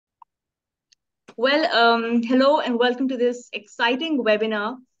Hello and welcome to this exciting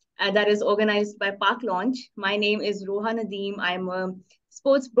webinar that is organized by Paklaunch. My name is Roha Nadeem. I'm a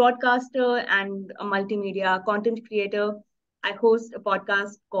sports broadcaster and a multimedia content creator. I host a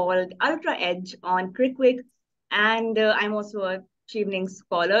podcast called Ultra Edge on Crickwick, and I'm also a evening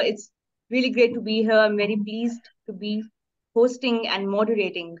scholar. It's really great to be here. I'm very pleased to be hosting and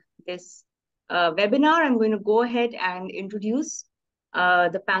moderating this webinar. I'm going to go ahead and introduce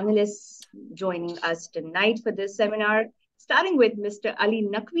the panelists joining us tonight for this seminar, starting with Mr. Ali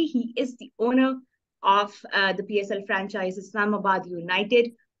Naqvi. He is the owner of the PSL franchise Islamabad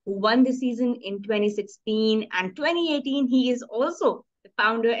United, who won the season in 2016 and 2018. He is also the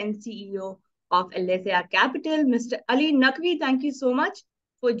founder and CEO of Alethea Capital. Mr. Ali Naqvi, thank you so much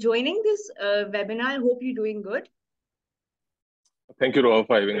for joining this webinar. I hope you're doing good. Thank you, Roha,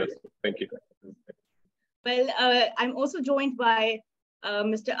 for having us. Thank you. I'm also joined by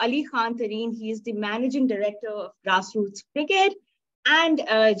Mr. Ali Khan Tareen. He is the managing director of Grassroots Cricket and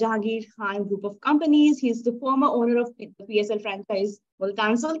Jahangir Khan Group of Companies. He's the former owner of the PSL franchise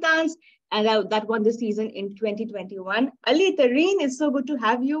Multan Sultans, and that won the season in 2021. Ali Tareen, it's so good to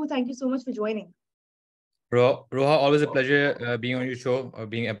have you. Thank you so much for joining. Roha, always a pleasure being on your show, or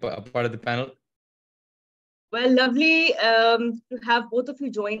being a part of the panel. Well, lovely to have both of you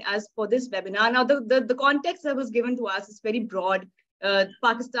join us for this webinar. Now, the context that was given to us is very broad.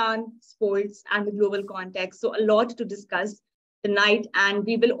 Pakistan, sports, and the global context. So a lot to discuss tonight. And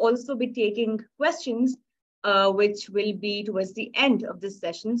we will also be taking questions, which will be towards the end of this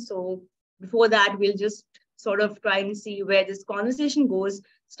session. So before that, we'll just sort of try and see where this conversation goes,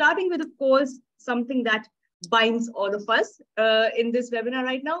 starting with, of course, something that binds all of us in this webinar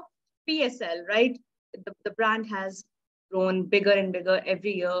right now, PSL, right? The brand has grown bigger and bigger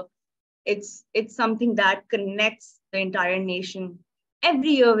every year. It's something that connects the entire nation.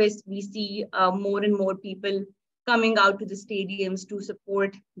 Every year we see more and more people coming out to the stadiums to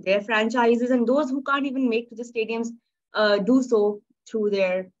support their franchises, and those who can't even make to the stadiums do so through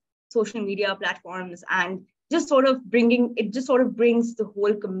their social media platforms, and just sort of brings the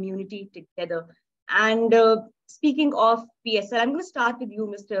whole community together. And speaking of PSL, I'm going to start with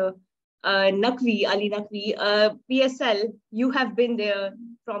you, Mr. Naqvi, Ali Naqvi. PSL, you have been there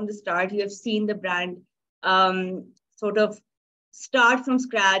from the start. You have seen the brand sort of start from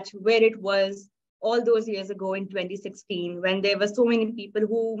scratch, where it was all those years ago in 2016, when there were so many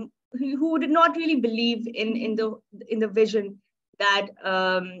people who did not really believe in the vision that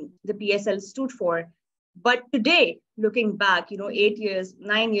the PSL stood for. But today, looking back,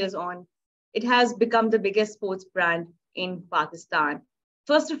 9 years on, it has become the biggest sports brand in Pakistan.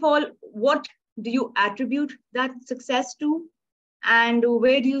 First of all, what do you attribute that success to? And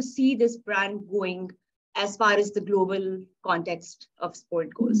where do you see this brand going as far as the global context of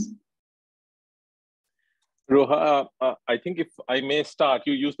sport goes? Roha, I think if I may start,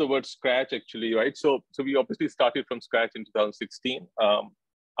 you used the word scratch actually, right? So we obviously started from scratch in 2016.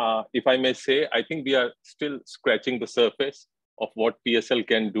 If I may say, I think we are still scratching the surface of what PSL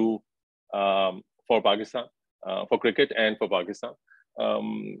can do for Pakistan, for cricket and for Pakistan.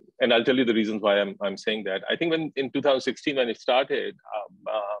 And I'll tell you the reasons why I'm saying that. I think in 2016, when it started,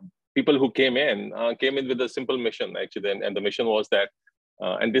 people who came in with a simple mission, actually. And the mission was that,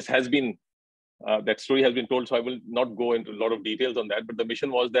 and this has been, that story has been told, so I will not go into a lot of details on that, but the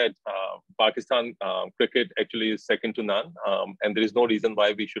mission was that Pakistan cricket actually is second to none. And there is no reason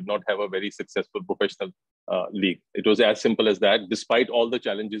why we should not have a very successful professional league. It was as simple as that, despite all the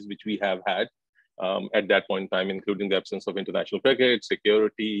challenges which we have had at that point in time, including the absence of international cricket,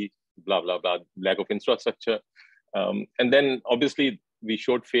 security, blah, blah, blah, lack of infrastructure. And then obviously we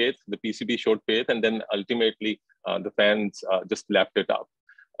showed faith, the PCB showed faith, and then ultimately the fans just lapped it up.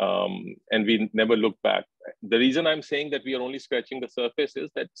 And we never looked back. The reason I'm saying that we are only scratching the surface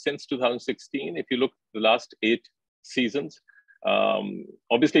is that since 2016, if you look the last 8 seasons,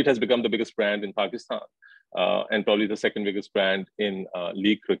 obviously it has become the biggest brand in Pakistan and probably the second biggest brand in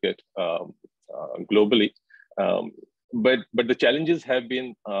league cricket globally. But the challenges have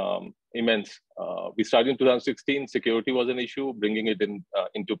been immense. We started in 2016, security was an issue. Bringing it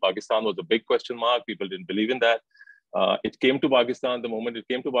into Pakistan was a big question mark. People didn't believe in that. It came to Pakistan, the moment it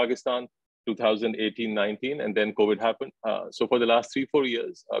came to Pakistan, 2018-19, and then COVID happened. So for the last 3-4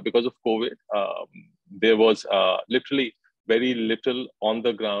 years, because of COVID, there was literally very little on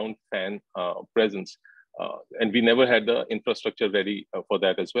the ground fan presence. And we never had the infrastructure ready for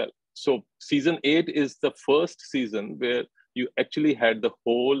that as well. So season 8 is the first season where you actually had the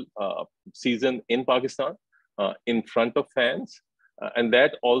whole season in Pakistan in front of fans And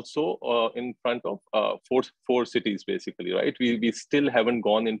that also in front of four cities, basically, right? We still haven't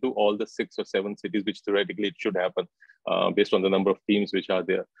gone into all the 6 or 7 cities, which theoretically it should happen based on the number of teams which are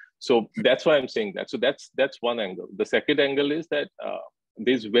there. So that's why I'm saying that. So that's one angle. The second angle is that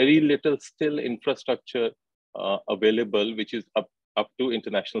there's very little still infrastructure available, which is up to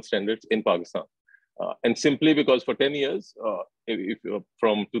international standards in Pakistan. And simply because for 10 years, if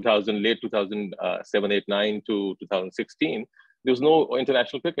from late 2007, 8, 9 to 2016, there was no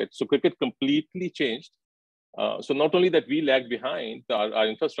international cricket. So cricket completely changed. So not only that we lagged behind our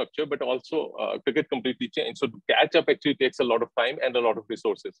infrastructure, but also cricket completely changed. So to catch up actually takes a lot of time and a lot of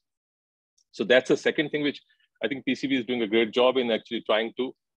resources. So that's the second thing which I think PCB is doing a great job in actually trying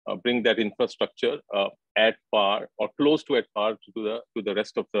to bring that infrastructure at par or close to at par to the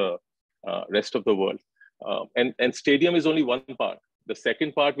rest of the world. And stadium is only one part. The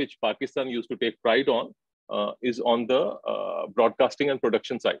second part, which Pakistan used to take pride on, is on the broadcasting and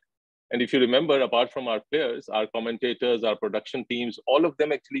production side. And if you remember, apart from our players, our commentators, our production teams, all of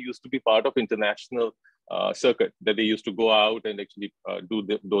them actually used to be part of international circuit, that they used to go out and actually do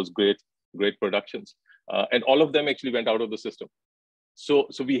those great productions. And all of them actually went out of the system. So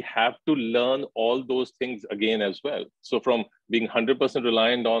we have to learn all those things again as well. So from being 100%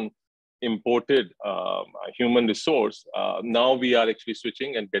 reliant on imported human resource, now we are actually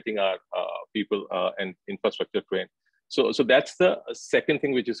switching and getting our people and infrastructure trained. So that's the second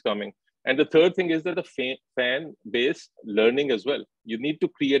thing which is coming. And the third thing is that the fan base learning as well. You need to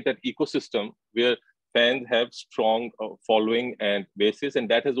create that ecosystem where fans have strong following and bases, and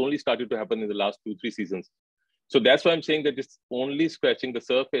that has only started to happen in the last 2-3 seasons. So that's why I'm saying that it's only scratching the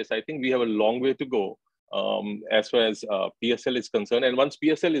surface. I think we have a long way to go as far as PSL is concerned. And once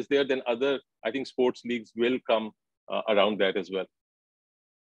PSL is there, then other, I think, sports leagues will come around that as well.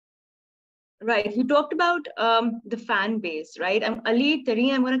 Right. You talked about the fan base, right? Ali,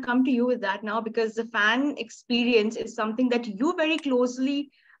 Tareen, I'm going to come to you with that now, because the fan experience is something that you very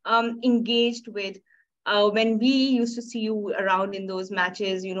closely engaged with when we used to see you around in those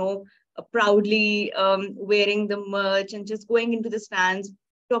matches, you know, proudly wearing the merch and just going into the stands,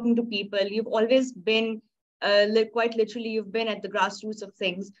 talking to people. You've always been, quite literally, you've been at the grassroots of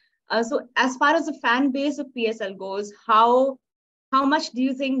things. So as far as the fan base of PSL goes, how much do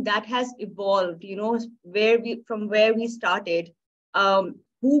you think that has evolved? You know, from where we started,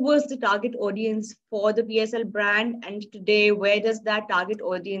 who was the target audience for the PSL brand, and today where does that target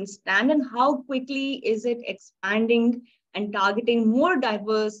audience stand, and how quickly is it expanding and targeting more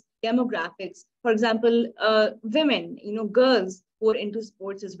diverse demographics? For example, women, you know, girls who are into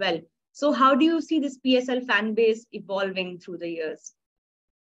sports as well. So how do you see this PSL fan base evolving through the years?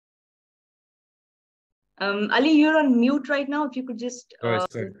 Ali, you're on mute right now. If you could just...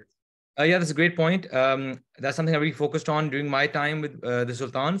 Yeah, that's a great point. That's something I really focused on during my time with the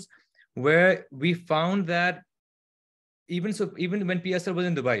Sultans, where we found that even when PSL was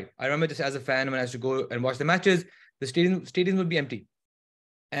in Dubai, I remember just as a fan, when I used to go and watch the matches, the stadiums would be empty.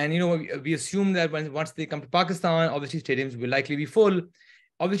 And, you know, we assume that once they come to Pakistan, obviously stadiums will likely be full.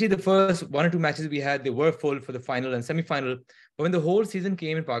 Obviously, the first 1 or 2 matches we had, they were full for the final and semi-final. But when the whole season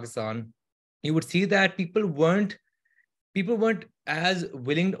came in Pakistan, you would see that people weren't as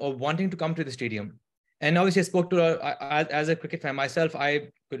willing or wanting to come to the stadium. And obviously I spoke to, as a cricket fan myself,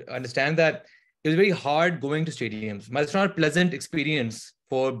 I could understand that it was very hard going to stadiums. But it's not a pleasant experience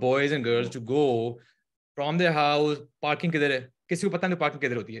for boys and girls to go from their house, parking kidhar hai, kisi ko pata nahi parking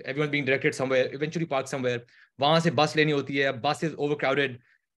kidhar hoti hai. Everyone's being directed somewhere, eventually park somewhere. Wahan se bus leni hoti hai, bus is overcrowded,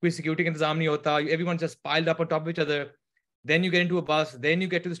 koi security ka intezam nahi hota, everyone's just piled up on top of each other. Then you get into a bus, then you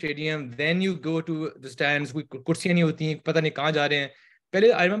get to the stadium, then you go to the stands. Kursiyan nahi hoti, pata nahi kahan ja rahe hain.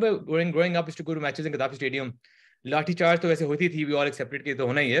 Pehle, I remember growing up, used to go to matches in Gaddafi Stadium. Lathi charge to waise hoti thi, we all accepted ke to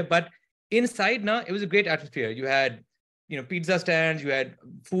hona hi hai. But inside now, it was a great atmosphere. You had, you know, pizza stands, you had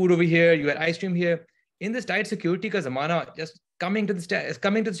food over here, you had ice cream here. In this tight security ka zamana, just coming to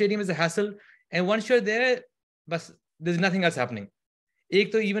the stadium is a hassle. And once you're there, bas, there's nothing else happening.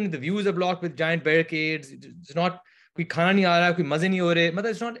 Even the views are blocked with giant barricades. It's not, koi khana nahi aa raha, koi maze nahi ho rahe. Matlab,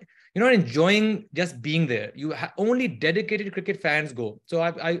 it's not, you're not enjoying just being there. Only dedicated cricket fans go. So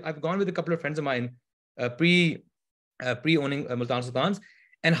I've gone with a couple of friends of mine pre-owning Multan Sultans,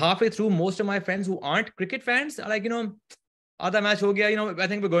 and halfway through, most of my friends who aren't cricket fans are like, you know, aadha match ho gaya, you know, I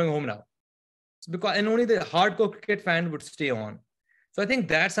think we're going home now. And only the hardcore cricket fan would stay on. So I think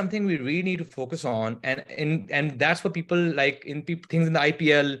that's something we really need to focus on, and that's what people like things in the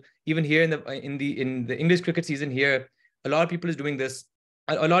IPL, even here in the English cricket season here. A lot of people is doing this.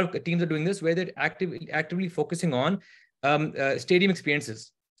 A lot of teams are doing this, where they're actively focusing on stadium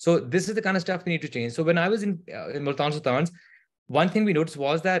experiences. So this is the kind of stuff we need to change. So when I was in Multan Sultans, one thing we noticed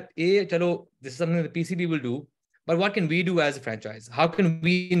was that, chalo, this is something the PCB will do, but what can we do as a franchise? How can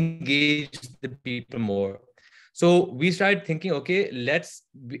we engage the people more? So we started thinking, okay,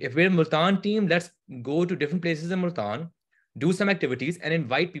 if we're a Multan team, let's go to different places in Multan, do some activities and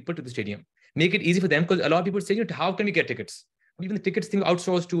invite people to the stadium. Make it easy for them, because a lot of people say, how can we get tickets? Even the tickets thing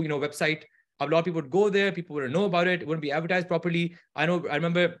outsourced to, website. A lot of people would go there, people wouldn't know about it, it wouldn't be advertised properly. I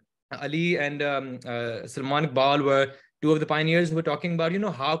remember Ali and Salman Iqbal were two of the pioneers who were talking about,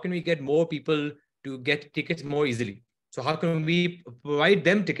 how can we get more people to get tickets more easily? So how can we provide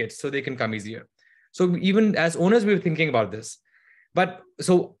them tickets so they can come easier? So even as owners, we were thinking about this. But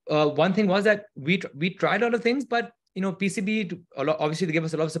so one thing was that we tried a lot of things, but PCB obviously they gave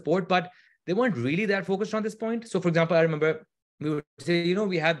us a lot of support, but they weren't really that focused on this point. So for example, I remember we would say,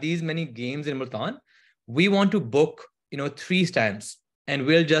 we have these many games in Multan. We want to book, 3 stands, and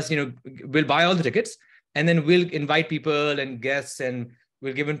we'll just, we'll buy all the tickets, and then we'll invite people and guests, and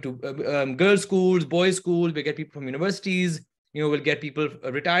we'll give them to girls' schools, boys' schools. We'll get people from universities. We'll get people,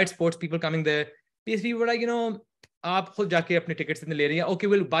 retired sports people coming there. PSP were like, aap khud jaake apne tickets le rahe hain. Okay,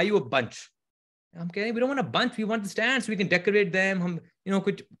 we'll buy you a bunch. I'm kidding. We don't want a bunch. We want the stands. We can decorate them. Hum,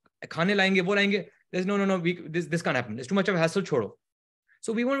 kuch khane laenge, wo laenge. There's no. This can't happen. It's too much of a hassle. Chodo.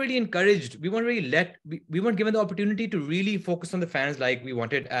 So we weren't really encouraged. We weren't really we weren't given the opportunity to really focus on the fans like we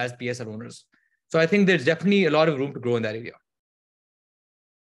wanted as PSL owners. So I think there's definitely a lot of room to grow in that area.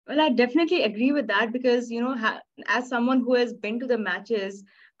 Well, I definitely agree with that, because, as someone who has been to the matches,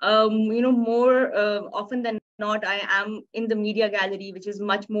 more often than not, I am in the media gallery, which is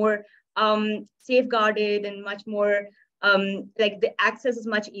much more safeguarded and much more like the access is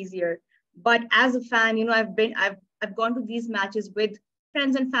much easier. But as a fan, I've gone to these matches with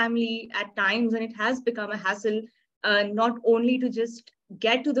friends and family at times, and it has become a hassle, not only to just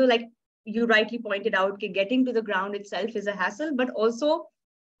get to the, like you rightly pointed out, getting to the ground itself is a hassle, but also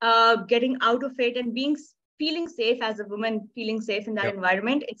getting out of it and feeling safe as a woman, feeling safe in that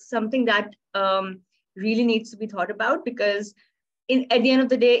environment. It's something that really needs to be thought about, because at the end of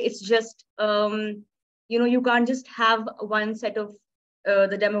the day, it's just, you can't just have one set of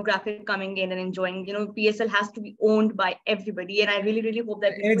the demographic coming in and enjoying. PSL has to be owned by everybody, and I really, really hope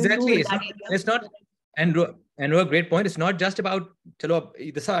that we do in that area. It's not. And a great point. It's not just about.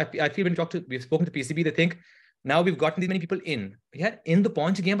 This I feel when we've spoken to PCB, they think now we've gotten these many people in. Yeah, in the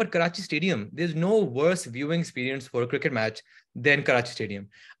Paunch game, but Karachi Stadium, there's no worse viewing experience for a cricket match than Karachi Stadium.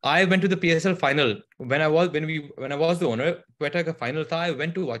 I went to the PSL final when I was the owner. Quetta ka final tha, I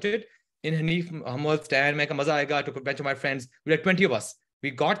went to watch it in Hanif Muhammad's stand. Main ka maza aayega. I took a bunch of my friends. We were like 20 of us.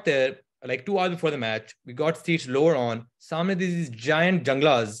 We got there like 2 hours before the match. We got seats lower on. Samne these giant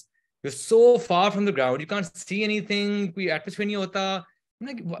junglas. You're so far from the ground. You can't see anything. We atmosphere nahi hota. I'm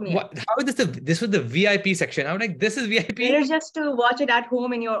like, what? How is this? This was the VIP section. I'm like, this is VIP. Better just to watch it at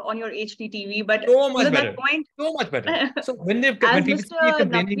home on your HD TV. But so much better. That point, so much better. So when people keep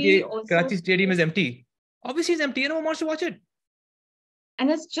complaining Karachi Stadium is empty, obviously it's empty. No one wants to watch it. And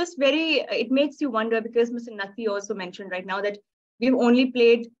it's just it makes you wonder, because Mr. Naqvi also mentioned right now that we've only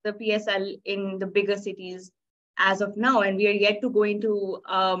played the PSL in the bigger cities as of now, and we are yet to go into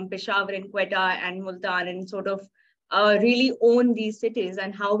Peshawar and Quetta and Multan and sort of really own these cities.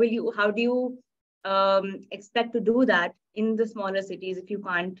 And how do you expect to do that in the smaller cities if you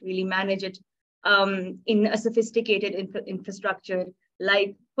can't really manage it in a sophisticated infrastructure,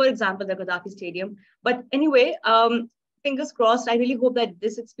 like, for example, the Gaddafi Stadium. But anyway, fingers crossed, I really hope that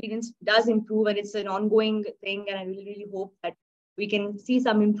this experience does improve, and it's an ongoing thing, and I really, really hope that we can see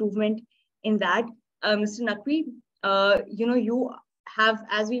some improvement in that. Mr. Naqvi, you have,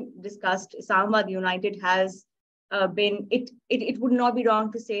 as we discussed, Islamabad United has been, it would not be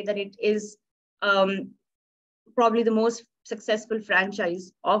wrong to say that it is probably the most successful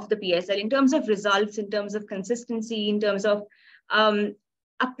franchise of the PSL in terms of results, in terms of consistency, in terms of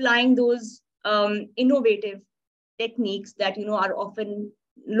applying those innovative techniques that are often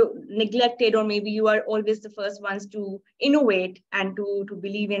neglected, or maybe you are always the first ones to innovate and to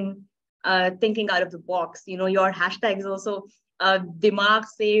believe in thinking out of the box. Your hashtag is also Dimag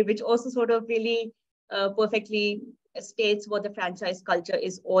Se, which also sort of really perfectly states what the franchise culture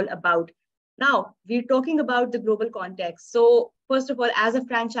is all about. Now, we're talking about the global context. So first of all, as a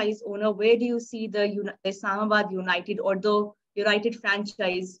franchise owner, where do you see the Islamabad United or the United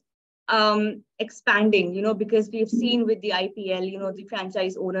franchise expanding? Because we've seen with the IPL, the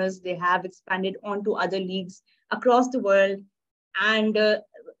franchise owners, they have expanded onto other leagues across the world, and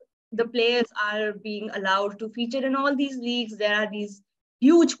the players are being allowed to feature in all these leagues. There are these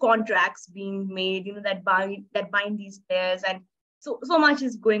huge contracts being made, that bind these players, and so much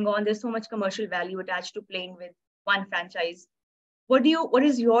is going on. There's so much commercial value attached to playing with one franchise. What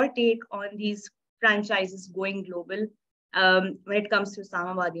is your take on these franchises going global when it comes to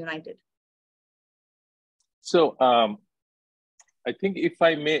Islamabad United? So I think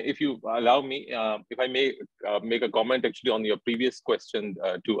if you allow me, if I may make a comment actually on your previous question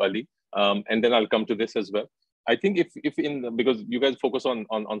to Ali, and then I'll come to this as well. I think because you guys focus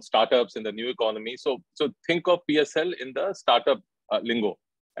on startups in the new economy, so think of PSL in the startup lingo,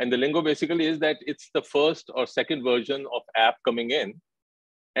 and the lingo basically is that it's the first or second version of app coming in,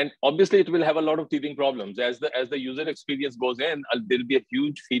 and obviously it will have a lot of teething problems as the user experience goes in. There'll be a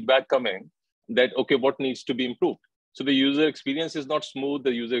huge feedback coming that okay, what needs to be improved. So the user experience is not smooth.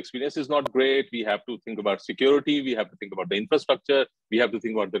 The user experience is not great. We have to think about security. We have to think about the infrastructure. We have to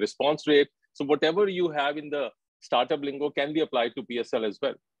think about the response rate. So whatever you have in the startup lingo can be applied to PSL as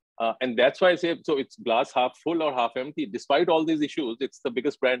well. And that's why I say, so it's glass half full or half empty. Despite all these issues, it's the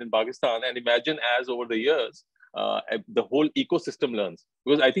biggest brand in Pakistan. And imagine as over the years, the whole ecosystem learns.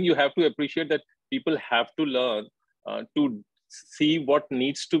 Because I think you have to appreciate that people have to learn to see what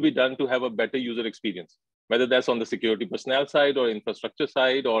needs to be done to have a better user experience, whether that's on the security personnel side or infrastructure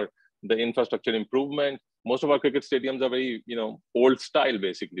side or the infrastructure improvement. Most of our cricket stadiums are very, old style,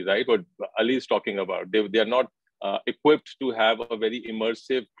 basically, right? What Ali is talking about. They are not equipped to have a very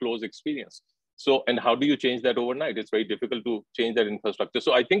immersive, close experience. So, and how do you change that overnight? It's very difficult to change that infrastructure.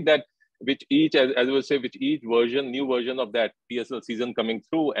 So I think that with each, as I would say, with each new version of that PSL season coming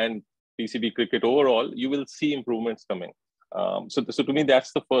through and PCB cricket overall, you will see improvements coming. So to me,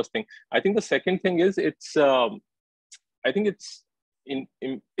 that's the first thing. I think the second thing is it's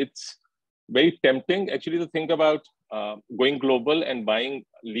very tempting actually to think about going global and buying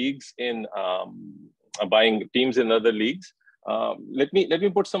leagues buying teams in other leagues. Let me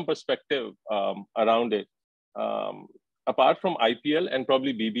put some perspective around it. Apart from IPL and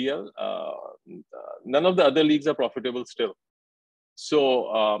probably BBL, none of the other leagues are profitable still. So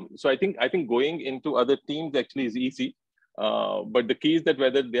I think going into other teams actually is easy. But the key is that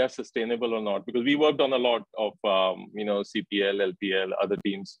whether they are sustainable or not, because we worked on a lot of CPL, LPL, other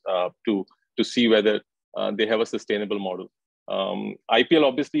teams to see whether they have a sustainable model. IPL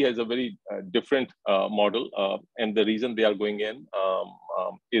obviously has a very different model, and the reason they are going in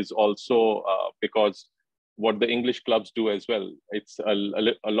is also because what the English clubs do as well. It's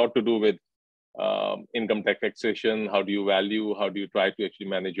a lot to do with income tax taxation. How do you value? How do you try to actually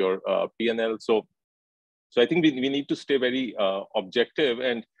manage your P&L? So I think we need to stay very objective.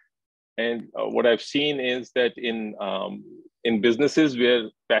 And what I've seen is that in businesses where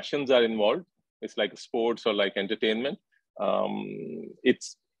passions are involved, it's like sports or like entertainment,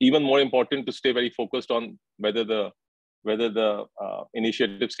 it's even more important to stay very focused on whether the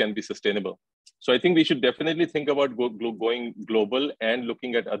initiatives can be sustainable. So I think we should definitely think about going global and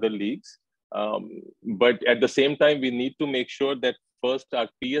looking at other leagues. But at the same time, we need to make sure that first our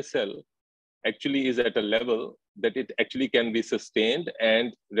PSL actually is at a level that it actually can be sustained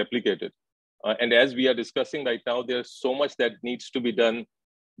and replicated. And as we are discussing right now, there's so much that needs to be done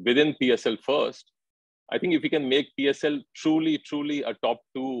within PSL first. I think if we can make PSL truly a top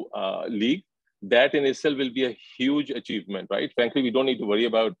 2 league, that in itself will be a huge achievement, right? Frankly, we don't need to worry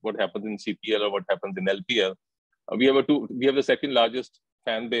about what happens in CPL or what happens in LPL. We have the second largest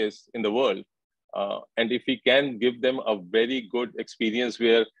fan base in the world. And if we can give them a very good experience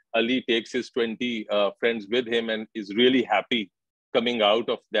where Ali takes his 20 friends with him and is really happy coming out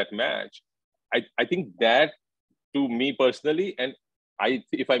of that match, I think that, to me personally, and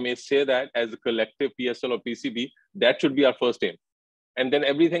if I may say that as a collective PSL or PCB, that should be our first aim. And then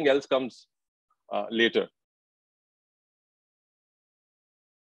everything else comes later.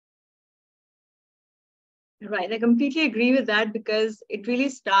 Right. I completely agree with that, because it really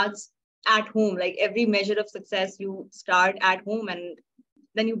starts at home. Like every measure of success, you start at home and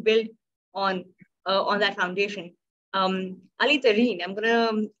then you build on that foundation. Ali Tareen, I'm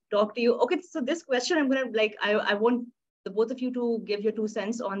gonna talk to you. Okay, so this question, I want the both of you to give your 2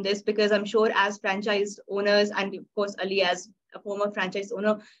 cents on this, because I'm sure as franchise owners, and of course Ali as a former franchise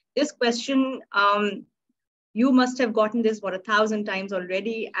owner, this question, you must have gotten this 1,000 times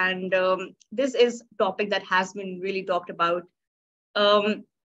already, and this is a topic that has been really talked about. Ali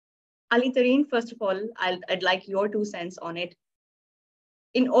Tareen, first of all, I'd like your 2 cents on it.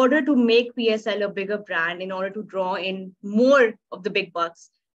 In order to make PSL a bigger brand, in order to draw in more of the big bucks,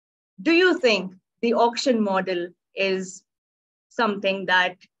 do you think the auction model is something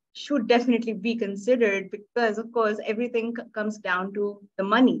that should definitely be considered? Because, of course, everything comes down to the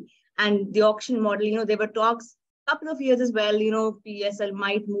money. And the auction model, there were talks a couple of years as well, PSL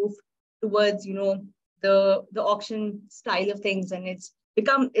might move towards, the auction style of things. And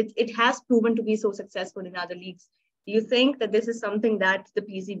it has proven to be so successful in other leagues. Do you think that this is something that the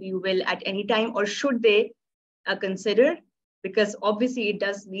PCB will at any time, or should they consider? Because obviously it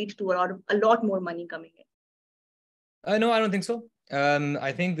does lead to a lot more money coming in. No, I don't think so.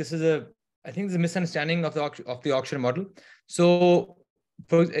 I think this is a misunderstanding of the auction model. So,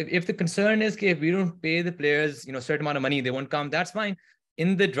 if the concern is that if we don't pay the players, certain amount of money, they won't come. That's fine.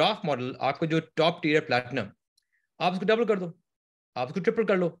 In the draft model, आपको जो top tier platinum, आप उसको double कर दो, आप उसको triple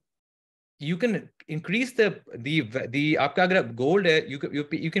कर लो. You can increase the आपका अगर gold है,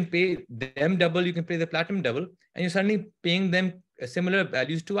 you can pay them double, you can pay the platinum double, and you're suddenly paying them similar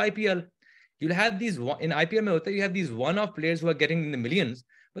values to IPL. You'll have these in IPL you have these one-off players who are getting in the millions,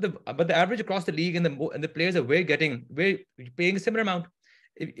 but the average across the league and the players that we're paying a similar amount.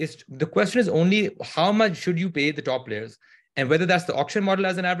 The question is only how much should you pay the top players, and whether that's the auction model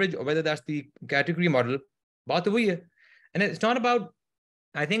as an average or whether that's the category model. बात तो वही है. And it's not about,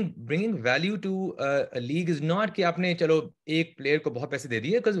 I think, bringing value to a league is not कि आपने चलो एक player को बहुत पैसे दे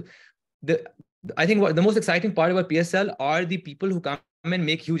दिए, because I think the most exciting part about PSL are the people who come and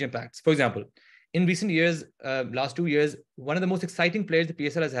make huge impacts. For example, in recent years, last 2 years, one of the most exciting players the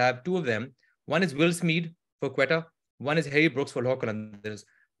PSL has had, two of them. One is Will Smeed for Quetta. One is Harry Brooks for Roha.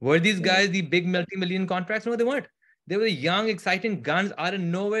 Were these guys the big multi-million contracts? No, they weren't. They were the young, exciting guns out of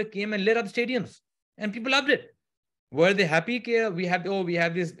nowhere, came and lit up stadiums, and people loved it. Were they happy that we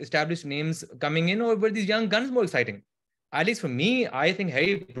have these established names coming in, or were these young guns more exciting? At least for me, I think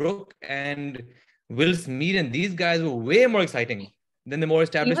Harry Brooks and Will Smeed and these guys were way more exciting than the more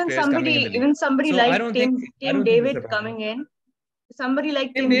established players coming in the league. Even somebody like Tim David coming in. Somebody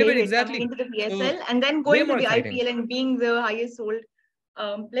like Tim David exactly. coming into the PSL and then going to the IPL and being the highest sold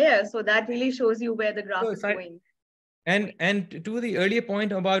player. So that really shows you where the graph is going. And to the earlier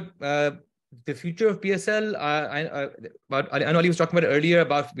point about the future of PSL, I know Ali was talking about it earlier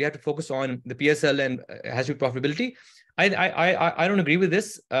about we have to focus on the PSL and has to be profitability. I don't agree with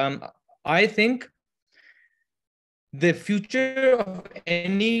this. I think the future of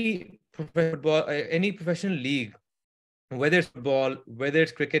any professional league, whether it's football, whether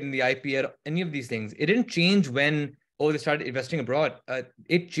it's cricket in the IPL, any of these things, it didn't change when they started investing abroad.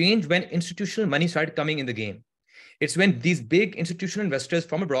 It changed when institutional money started coming in the game. It's when these big institutional investors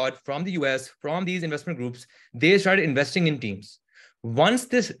from abroad, from the US, from these investment groups, they started investing in teams. Once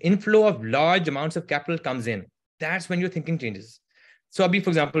this inflow of large amounts of capital comes in, that's when your thinking changes. So, Abhi, for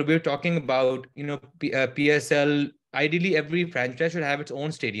example, we're talking about, PSL. Ideally, every franchise should have its own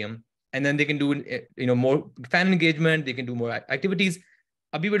stadium, and then they can do, more fan engagement. They can do more activities.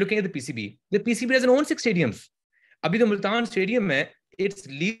 Abhi, we're looking at the PCB. The PCB doesn't own 6 stadiums. Abhi, the Multan Stadium, it's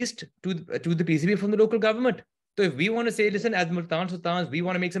leased to the PCB from the local government. So if we want to say, listen, as Multan Sultans, we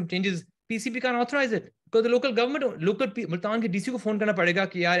want to make some changes, PCB can't authorize it because the local government, Multan ke DC ko phone karna padega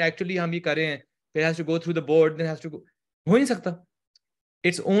ki yaar, actually hum ye kar rahe hain. It has to go through the board, then has to go. Ho nahi sakta.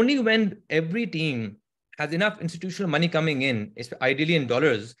 It's only when every team has enough institutional money coming in, ideally in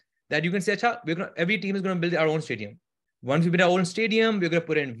dollars, that you can say, every team is going to build our own stadium. Once we build our own stadium, we're going to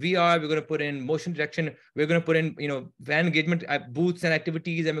put in VR, we're going to put in motion detection, we're going to put in, fan engagement booths and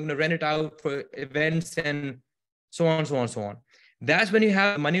activities, and we're going to rent it out for events and so on, so on, so on. That's when you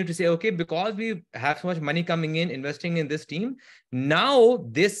have money to say, okay, because we have so much money coming in, investing in this team, now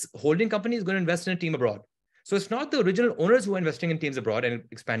this holding company is going to invest in a team abroad. So it's not the original owners who are investing in teams abroad and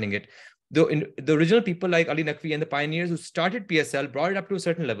expanding it. The original people like Ali Naqvi and the pioneers who started PSL brought it up to a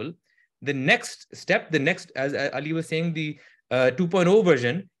certain level. The next step, as Ali was saying, the 2.0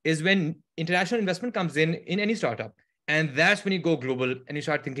 version is when international investment comes in any startup. And that's when you go global and you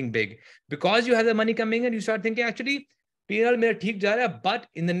start thinking big. Because you have the money coming in, you start thinking, actually, PL mera theek ja raha hai, but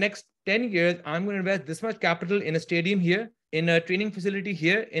in the next 10 years, I'm going to invest this much capital in a stadium here, in a training facility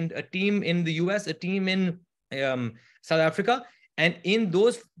here, in a team in the US, a team in South Africa. And in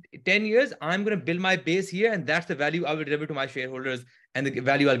those 10 years, I'm going to build my base here. And that's the value I will deliver to my shareholders and the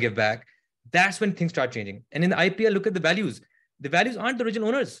value I'll give back. That's when things start changing. And in the IPL, look at the values. The values aren't the original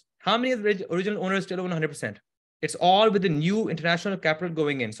owners. How many of the original owners still own 100%? It's all with the new international capital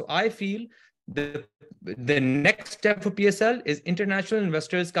going in. So I feel the next step for PSL is international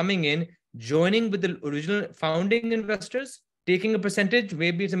investors coming in, joining with the original founding investors, taking a percentage,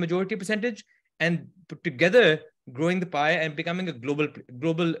 maybe it's a majority percentage, and together growing the pie and becoming a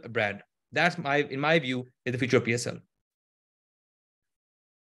global brand. That's in my view, is the future of PSL.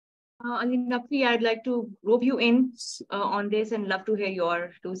 Ali Naqvi, I'd like to rope you in on this and love to hear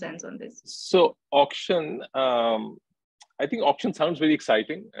your 2 cents on this. So auction, I think auction sounds very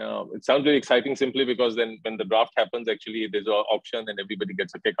exciting. It sounds very exciting simply because then when the draft happens, actually there's an auction and everybody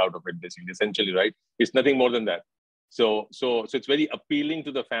gets a kick out of it, basically, essentially, right? It's nothing more than that. So it's very appealing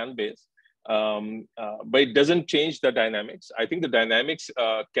to the fan base. but it doesn't change the dynamics. I think the dynamics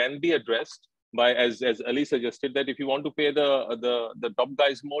can be addressed by, as Ali suggested, that if you want to pay the top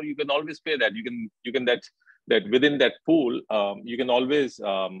guys more, you can always pay that. You can that within that pool, you can always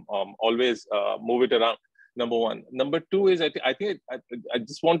move it around. Number one. Number two is I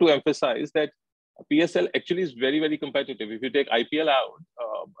just want to emphasize that PSL actually is very, very competitive. If you take IPL out,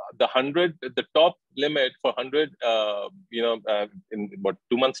 the top limit for 100, in what,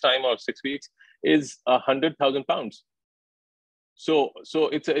 2 months time or 6 weeks is £100,000. So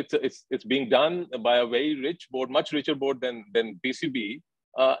it's being done by a very rich board, much richer board than PCB,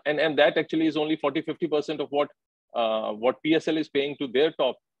 and that actually is only 40-50% of what PSL is paying to their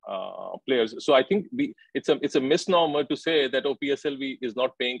top players. So I think it's a misnomer to say that PSLV is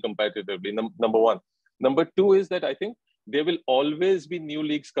not paying competitively. Number one. Number two is that I think there will always be new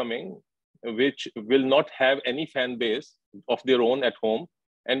leagues coming, which will not have any fan base of their own at home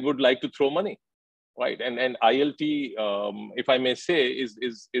and would like to throw money, right? And ILT, if I may say,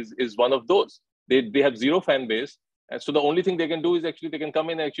 is one of those. They have zero fan base, and so the only thing they can do is actually they can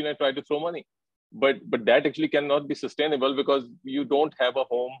come in actually and try to throw money. But that actually cannot be sustainable because you don't have a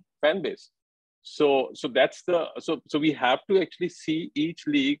home fan base. So we have to actually see each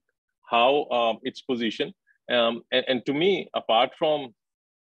league how its position. And to me, apart from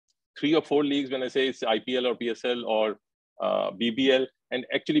 3 or 4 leagues, when I say it's IPL or PSL or BBL, and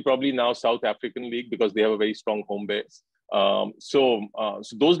actually probably now South African League because they have a very strong home base. So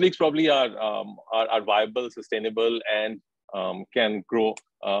those leagues probably are viable, sustainable, and can grow.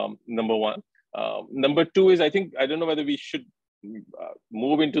 Number one. Number two is, I don't know whether we should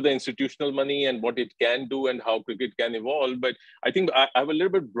move into the institutional money and what it can do and how cricket can evolve, but I think I have a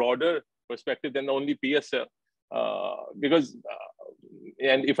little bit broader perspective than only PSL, because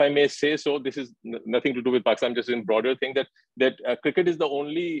and if I may say so, this is nothing to do with Pakistan, just in broader thing that cricket is the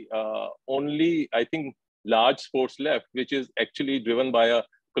only I think large sports left which is actually driven by a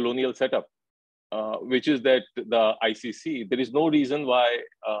colonial setup. Which is that the ICC, there is no reason why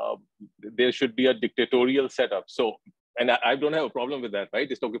there should be a dictatorial setup. So, and I don't have a problem with that,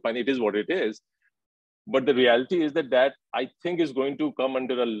 right? It's okay, fine, it is what it is. But the reality is that I think is going to come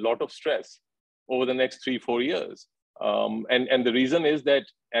under a lot of stress over the next 3-4 years. And the reason is that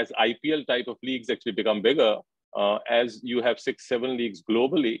as IPL type of leagues actually become bigger, as you have 6-7 leagues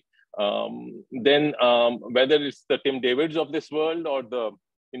globally, then whether it's the Tim Davids of this world or the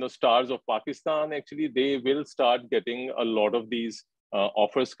stars of Pakistan, actually, they will start getting a lot of these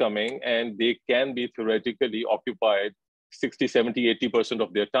offers coming, and they can be theoretically occupied 60, 70, 80%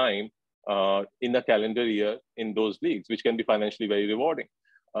 of their time in a calendar year in those leagues, which can be financially very rewarding.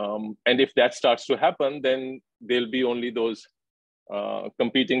 And if that starts to happen, then there'll be only those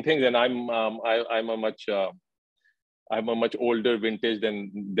competing things. And I'm a much older vintage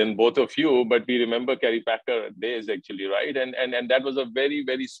than both of you, but we remember Kerry Packer days actually, right? And that was a very,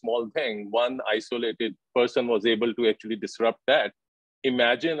 very small thing. One isolated person was able to actually disrupt that.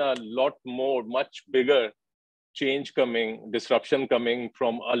 Imagine a lot more, much bigger disruption coming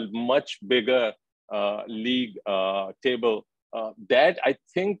from a much bigger league table. That I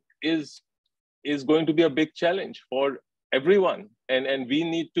think is going to be a big challenge for everyone. And we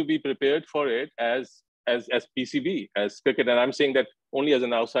need to be prepared for it as PCB, as cricket. And I'm saying that only as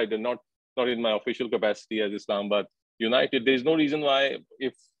an outsider, not in my official capacity as Islamabad United. There's no reason why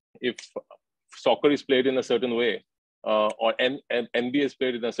if soccer is played in a certain way or NBA is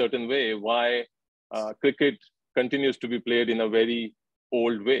played in a certain way, why cricket continues to be played in a very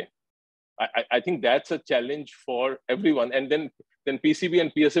old way. I think that's a challenge for everyone. And then PCB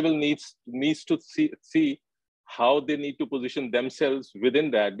and PSL needs to see how they need to position themselves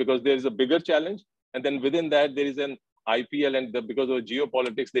within that, because there is a bigger challenge. And then within that, there is an IPL, and because of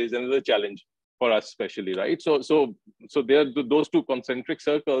geopolitics, there is another challenge for us, especially, right? So there are those two concentric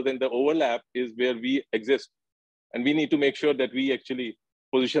circles, and the overlap is where we exist, and we need to make sure that we actually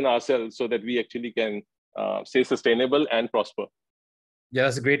position ourselves so that we actually can stay sustainable and prosper. Yeah,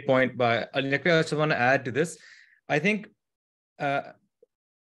 that's a great point. But Naqvi, I just want to add to this. I think the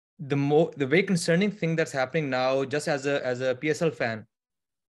very concerning thing that's happening now, just as a PSL fan,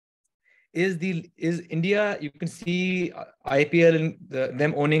 is India. You can see IPL and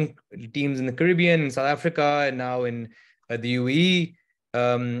them owning teams in the Caribbean, in South Africa, and now in the UAE.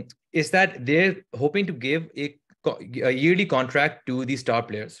 Is that they're hoping to give a yearly contract to the star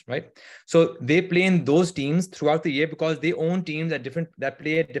players, right? So they play in those teams throughout the year because they own teams that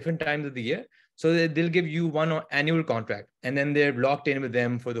play at different times of the year. So they'll give you one annual contract, and then they're locked in with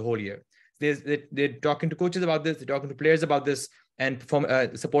them for the whole year. They're talking to coaches about this, they're talking to players about this, and from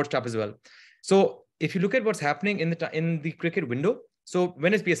support staff as well. So if you look at what's happening in the cricket window, So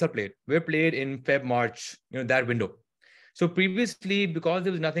when is PSL played? We're played in Feb, March, that window. So previously, because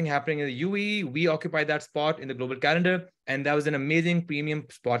there was nothing happening in the UAE, we occupied that spot in the global calendar. And that was an amazing premium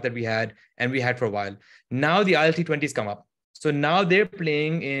spot that we had, and we had for a while. Now the ILT20s come up. So now they're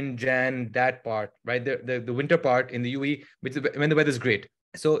playing in Jan, that part, right? The winter part in the UAE, when the weather is great.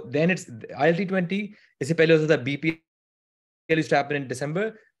 So then it's ILT20, इससे पहले होता था BPL used to happen in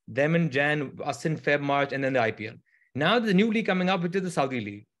December, them in Jan, us in Feb, March, and then the IPL. Now there's a new league coming up, which is the Saudi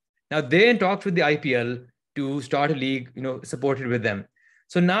League. Now they're in talks with the IPL to start a league, supported with them.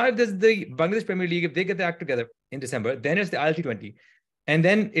 So now if there's the Bangladesh Premier League, if they get their act together in December, then it's the ILT20. And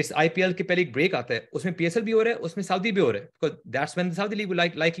then it's IPL के पहले एक break आता है, उसमें PSL भी हो रहा है, उसमें Saudi भी हो रहा है, because that's when the Saudi League will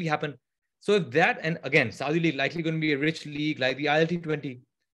likely happen. So if that, and again, Saudi League likely going to be a rich league like the ILT20.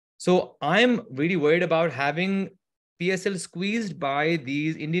 So I'm really worried about having PSL squeezed by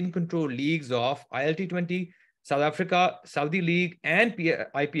these Indian controlled leagues of ILT20, South Africa, Saudi League, and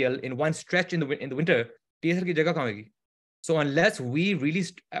IPL in one stretch in the winter. PSL की जगह कहाँ होगी? So unless we really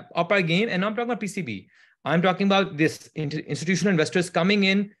up our game, and I'm talking about PCB, I'm talking about this institutional investors coming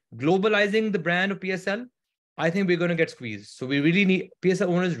in, globalizing the brand of PSL, I think we're going to get squeezed. So we really need, PSL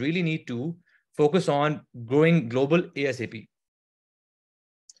owners really need to focus on growing global ASAP.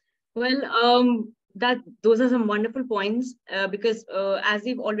 Well, those are some wonderful points because as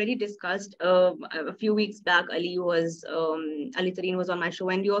we've already discussed a few weeks back, Ali Tareen was on my show,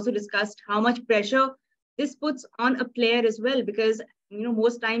 and we also discussed how much pressure this puts on a player as well, because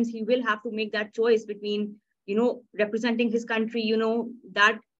most times he will have to make that choice between representing his country,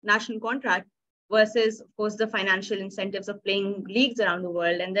 that national contract, versus of course the financial incentives of playing leagues around the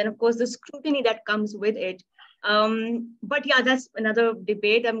world, and then of course the scrutiny that comes with it. But yeah, that's another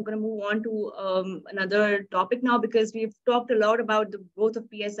debate. I'm going to move on to another topic now, because we've talked a lot about the growth of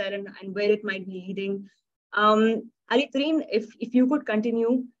PSL and where it might be leading. Ali Tareen, if you could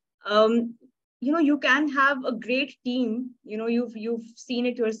continue, you can have a great team. You've seen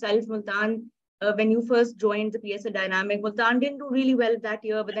it yourself, Multan. When you first joined the PSL dynamic, Multan didn't do really well that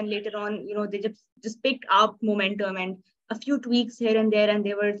year, but then later on, they just picked up momentum and a few tweaks here and there, and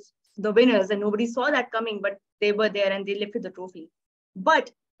they were the winners, and nobody saw that coming, but they were there and they lifted the trophy.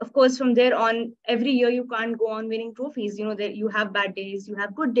 But of course, from there on, every year you can't go on winning trophies. That you have bad days, you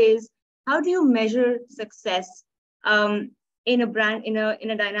have good days. How do you measure success in a brand, in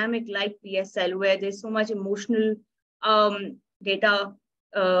a dynamic like PSL, where there's so much emotional data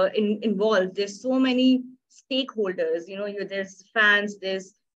involved? There's so many stakeholders. There's fans, there's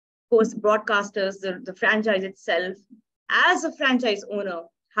of course broadcasters, the franchise itself. As a franchise owner,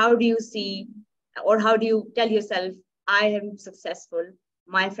 how do you see, or how do you tell yourself, I am successful,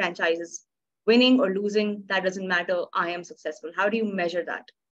 my franchise is winning or losing, that doesn't matter, I am successful? How do you measure that?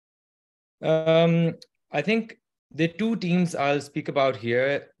 I think the two teams I'll speak about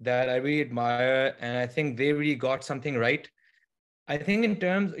here that I really admire, and I think they really got something right. I think in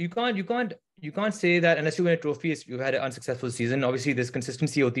terms, you can't say that unless you win a trophy, you've had an unsuccessful season. Obviously, there's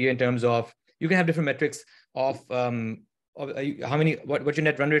consistency in terms of, you can have different metrics of how many, what your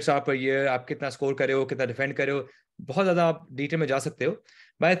net run rates are per year, आप कितना score कर रहे हो, कितना defend कर रहे हो, बहुत ज़्यादा आप detail में जा सकते हो.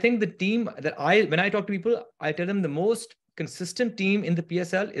 But I think the team that when I talk to people, I tell them the most consistent team in the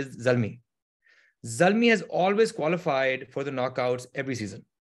PSL is Zalmi. Zalmi has always qualified for the knockouts every season.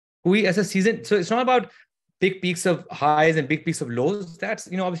 As a season, so it's not about big peaks of highs and big peaks of lows. That's,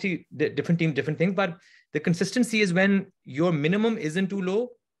 obviously different team, different thing. But the consistency is when your minimum isn't too low,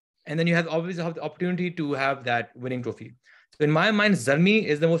 and then you always have the opportunity to have that winning trophy. So in my mind, Zalmi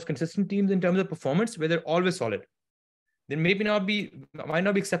is the most consistent team in terms of performance, where they're always solid. They might not be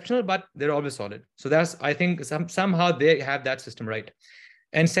exceptional, but they're always solid. So that's, I think, somehow they have that system right.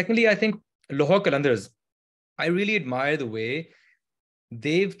 And secondly, I think Lahore Qalandars, I really admire the way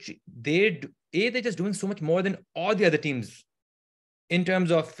they're just doing so much more than all the other teams in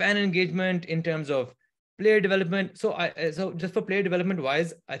terms of fan engagement, in terms of player development. So just for player development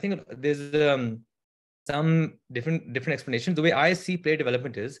wise, I think there's some different explanations. The way I see player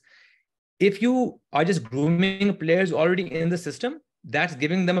development is, if you are just grooming players already in the system, that's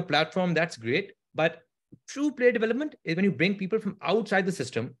giving them a platform, that's great. But true player development is when you bring people from outside the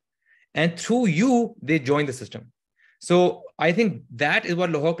system, and through you, they join the system. So I think that is what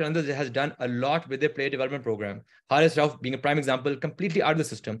Lahore Qalandars has done a lot with their player development program. Haris Rauf being a prime example, completely out of the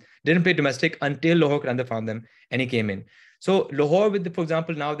system, didn't play domestic until Lahore Qalandars found them and he came in. So Lahore, for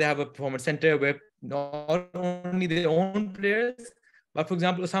example, now they have a performance center where not only their own players, but for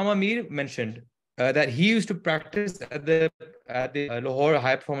example, Osama Mir mentioned that he used to practice at the Lahore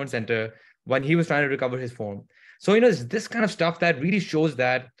High Performance Center when he was trying to recover his form. So, it's this kind of stuff that really shows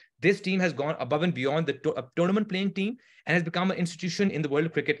that this team has gone above and beyond the tournament playing team and has become an institution in the world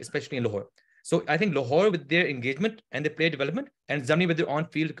of cricket, especially in Lahore. So I think Lahore, with their engagement and their player development, and Zamni with their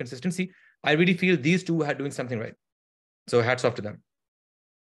on-field consistency, I really feel these two are doing something right. So hats off to them.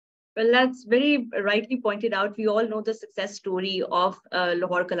 Well, that's very rightly pointed out. We all know the success story of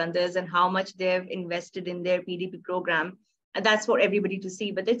Lahore Qalandars and how much they've invested in their PDP program, and that's for everybody to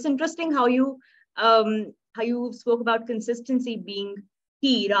see. But it's interesting how you spoke about consistency being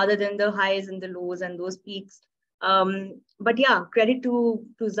key rather than the highs and the lows and those peaks. But yeah, credit to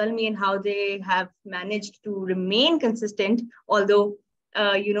Zalmi and how they have managed to remain consistent, although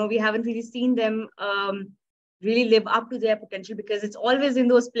we haven't really seen them really live up to their potential, because it's always in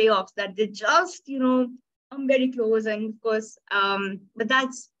those playoffs that they just come very close. And of course, but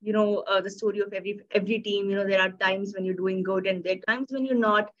that's the story of every team. There are times when you're doing good and there are times when you're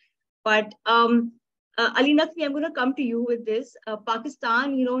not. But Ali Naqvi, I'm going to come to you with this.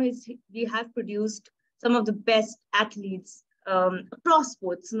 Pakistan, we have produced some of the best athletes across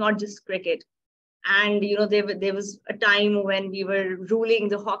sports, not just cricket. And there was a time when we were ruling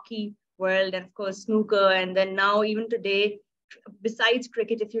the hockey world, and of course snooker, and then now even today, besides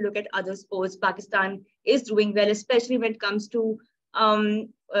cricket, if you look at other sports, Pakistan is doing well, especially when it comes to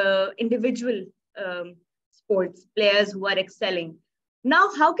individual sports players who are excelling. Now,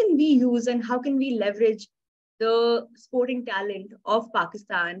 how can we use and how can we leverage the sporting talent of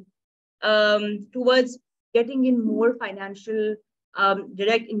Pakistan towards getting in more financial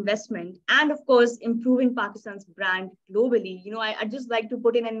direct investment, and of course improving Pakistan's brand globally? I'd just like to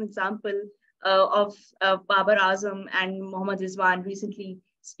put in an example of Babar Azam and Mohammad Rizwan recently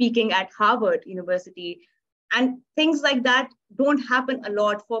speaking at Harvard University, and things like that don't happen a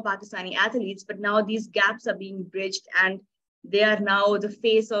lot for Pakistani athletes, but now these gaps are being bridged and they are now the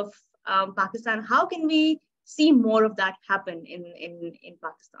face of Pakistan. How can we see more of that happen in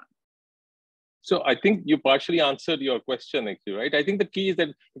Pakistan? So I think you partially answered your question, actually, right? I think the key is that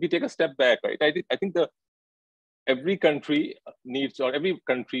if you take a step back, right, I think every country needs, or every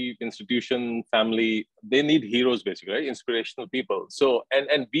country, institution, family, they need heroes, basically, right? Inspirational people. So,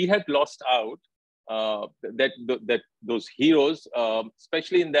 and we had lost out that those heroes,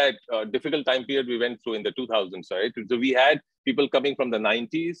 especially in that difficult time period we went through in the 2000s, right? So we had people coming from the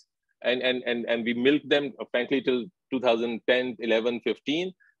 90s, and we milked them, frankly, till 2010, 11,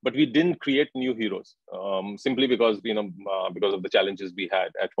 15. But we didn't create new heroes simply because because of the challenges we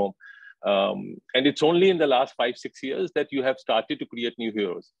had at home. And it's only in the last 5-6 years that you have started to create new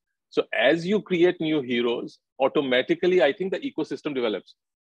heroes. So as you create new heroes, automatically, I think the ecosystem develops.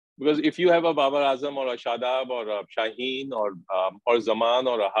 Because if you have a Babar Azam or a Shadab or a Shaheen or Zaman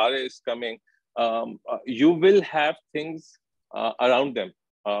or a Haris coming, you will have things around them.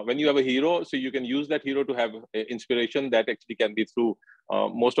 When you have a hero, so you can use that hero to have inspiration that actually can be through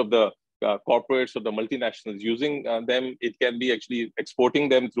most of the corporates or the multinationals using them. It can be actually exporting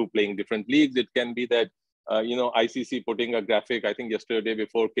them through playing different leagues. It can be that, ICC putting a graphic, I think yesterday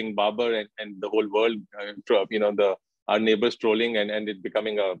before King Babar, and the whole world, our neighbors trolling and it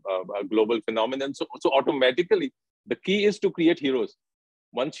becoming a global phenomenon. So automatically, the key is to create heroes.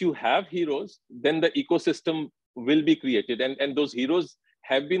 Once you have heroes, then the ecosystem will be created. And those heroes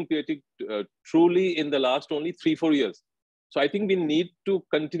have been created truly in the last only 3-4 years. So I think we need to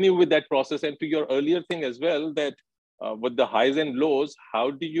continue with that process. And to your earlier thing as well, that with the highs and lows, how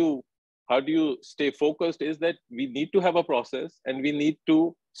do you stay focused, is that we need to have a process and we need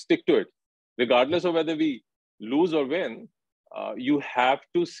to stick to it. Regardless of whether we lose or win, you have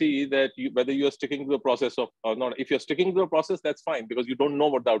to see that whether you're sticking to the process or not. If you're sticking to the process, that's fine, because you don't know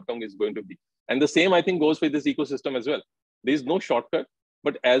what the outcome is going to be. And the same, I think, goes for this ecosystem as well. There's no shortcut,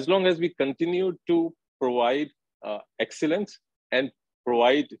 but as long as we continue to provide excellence and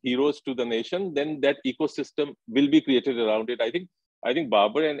provide heroes to the nation, then that ecosystem will be created around it. I think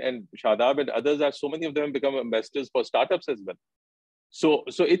Babar and Shadab and others, so many of them have become ambassadors for startups as well. So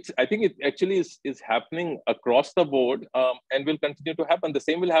I think it actually is happening across the board, and will continue to happen. The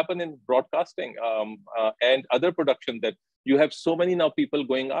same will happen in broadcasting and other production, that you have so many now people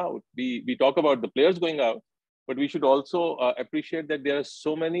going out. We talk about the players going out, but we should also appreciate that there are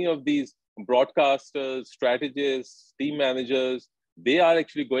so many of these broadcasters, strategists, team managers. They are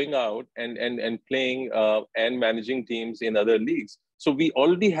actually going out and playing and managing teams in other leagues. So we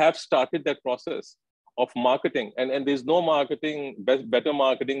already have started that process of marketing, and there's no better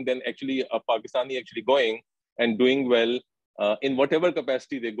marketing than actually a Pakistani actually going and doing well in whatever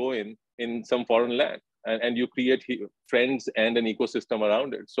capacity they go in some foreign land, and you create friends and an ecosystem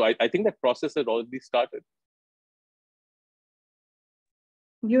around it. So I think that process has already started.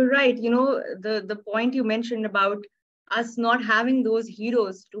 You're right. The point you mentioned about us not having those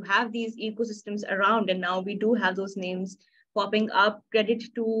heroes to have these ecosystems around. And now we do have those names popping up. Credit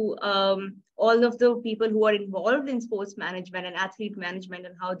to all of the people who are involved in sports management and athlete management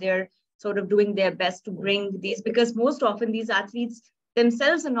and how they're sort of doing their best to bring these, because most often these athletes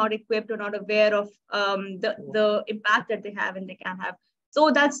themselves are not equipped or not aware of the impact that they have and they can have.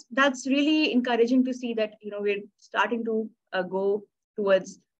 So that's really encouraging to see that, we're starting to go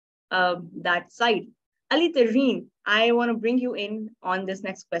towards that side. Ali Tareen, I want to bring you in on this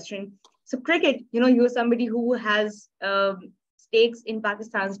next question. So cricket, you're somebody who has stakes in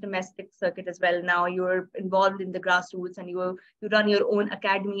Pakistan's domestic circuit as well. Now you're involved in the grassroots and you run your own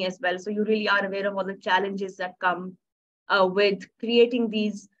academy as well. So you really are aware of all the challenges that come with creating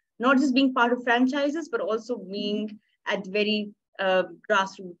these, not just being part of franchises, but also being at very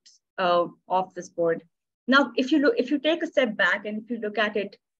grassroots of the sport. Now, if you take a step back and if you look at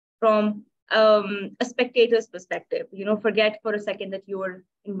it from a spectator's perspective, forget for a second that you are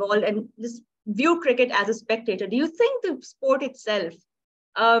involved and just view cricket as a spectator. Do you think the sport itself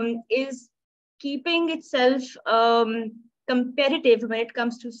is keeping itself competitive when it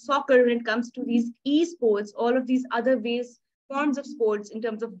comes to soccer, when it comes to these esports, all of these other forms of sports in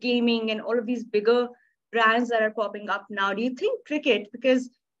terms of gaming and all of these bigger brands that are popping up now? Do you think cricket, because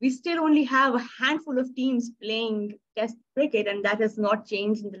we still only have a handful of teams playing test cricket, and that has not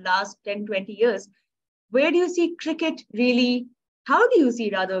changed in the last 10, 20 years. Where do you see cricket really, how do you see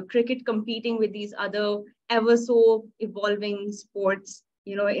rather cricket competing with these other ever so evolving sports,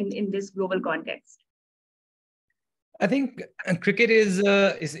 in this global context? I think cricket is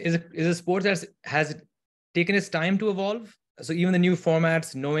a sport that has taken its time to evolve. So even the new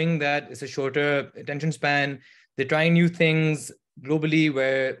formats, knowing that it's a shorter attention span, they're trying new things globally,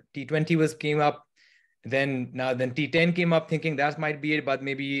 where T20 came up, then T10 came up, thinking that might be it, but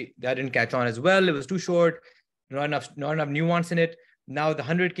maybe that didn't catch on as well. It was too short, not enough nuance in it. Now the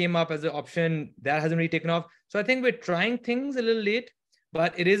 100 came up as an option, that hasn't really taken off. So I think we're trying things a little late,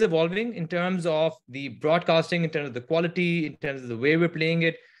 but it is evolving in terms of the broadcasting, in terms of the quality, in terms of the way we're playing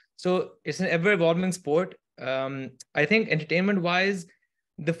it. So it's an ever evolving sport. I think entertainment wise,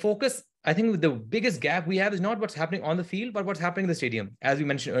 the focus, I think the biggest gap we have is not what's happening on the field, but what's happening in the stadium. As we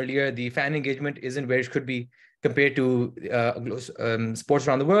mentioned earlier, the fan engagement isn't where it should be compared to sports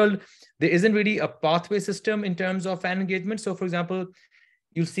around the world. There isn't really a pathway system in terms of fan engagement. So for example,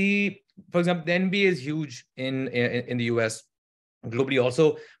 you see, the NBA is huge in the US, globally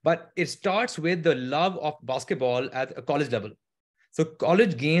also, but it starts with the love of basketball at a college level. So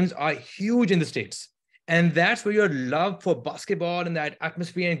college games are huge in the States. And that's where your love for basketball and that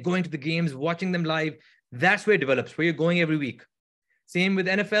atmosphere and going to the games, watching them live, that's where it develops, where you're going every week. Same with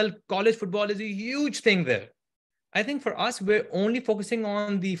NFL, college football is a huge thing there. I think for us, we're only focusing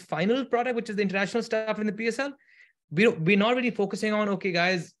on the final product, which is the international stuff in the PSL. We're not really focusing on, okay,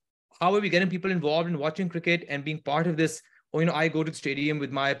 guys, how are we getting people involved in watching cricket and being part of this? Or, I go to the stadium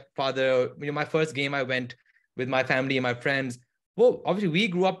with my father, my first game I went with my family and my friends. Well, obviously we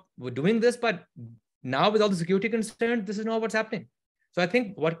grew up doing this, but now with all the security concerns, this is not what's happening. So I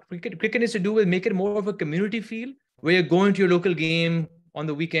think what cricket needs to do is make it more of a community feel, where you're going to your local game on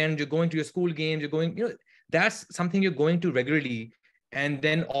the weekend, you're going to your school games, you're going, that's something you're going to regularly. And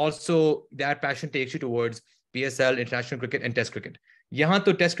then also that passion takes you towards PSL, international cricket, and test cricket. Yahan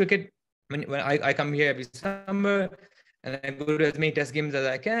to test cricket, when I come here every summer and I go to as many test games as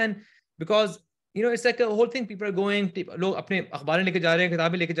I can, because it's like a whole thing. People are going, log apne akhbarein leke ja rahe hain,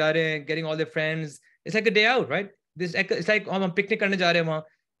 kitabein leke ja rahe hain, getting all their friends. It's like a day out, right? It's like hum picnic karne ja rahe hain wahan.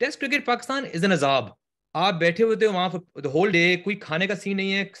 Test cricket Pakistan is an azab. आप बैठे होते हो वहां for the whole day, कोई खाने का scene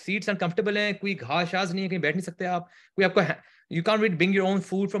नहीं है, seats uncomfortable हैं, कोई घास नहीं है, कहीं बैठ नहीं सकते आप, कोई आपको you can't really bring your own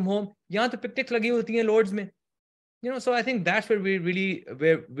food from home. यहाँ तो picnics लगी होती हैं Lords में. So I think that's where we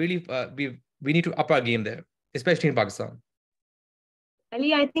need to up our game there, especially in Pakistan.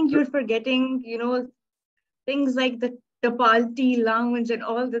 Ali, I think you're forgetting, things like the Tapalti Lounge and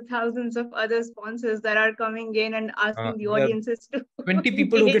all the thousands of other sponsors that are coming in and asking the audiences to 20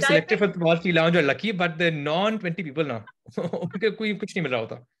 people who get selected for Tapalti Lounge are lucky, but the non-20 people now.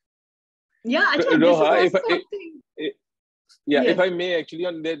 Yeah, Roha, if I may, actually,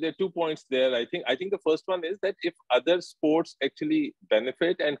 there are 2 points there. I think the first one is that if other sports actually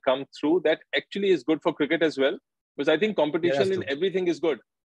benefit and come through, that actually is good for cricket as well. Because I think competition in everything is good.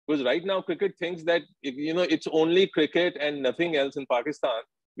 Because right now cricket thinks that it's only cricket and nothing else in Pakistan,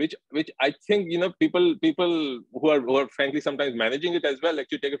 which I think people who are frankly sometimes managing it as well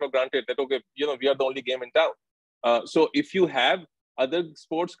actually take it for granted that okay, we are the only game in town. So if you have other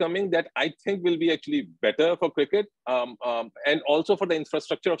sports coming, that I think will be actually better for cricket and also for the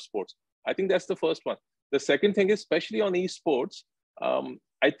infrastructure of sports. I think that's the first one. The second thing is, especially on esports,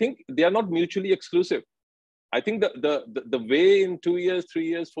 I think they are not mutually exclusive. I think the way in 2 years, 3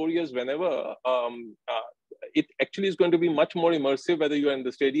 years, 4 years, whenever, it actually is going to be much more immersive, whether you're in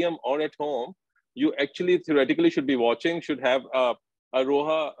the stadium or at home. You actually theoretically should be watching, should have a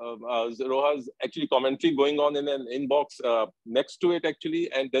Roha's actually commentary going on in an inbox next to it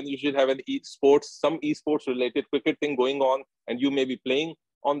actually, and then you should have an some esports related cricket thing going on, and you may be playing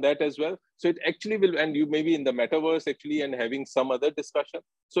on that as well. So it actually will, and you may be in the metaverse actually and having some other discussion.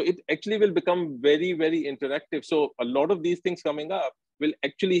 So it actually will become very, very interactive. So a lot of these things coming up will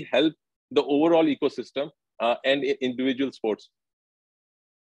actually help the overall ecosystem and individual sports.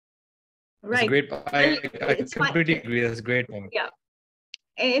 Right. That's great. I completely agree. That's a great point. Yeah.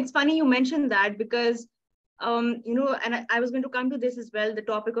 It's funny you mentioned that because, you know, and I was going to come to this as well, the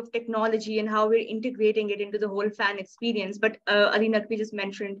topic of technology and how we're integrating it into the whole fan experience. But Ali Naqvi just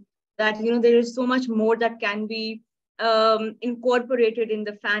mentioned that, you know, there is so much more that can be incorporated in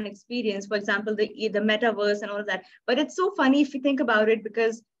the fan experience. For example, the metaverse and all of that. But it's so funny if you think about it,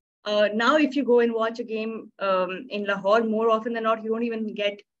 because now if you go and watch a game in Lahore, more often than not, you don't even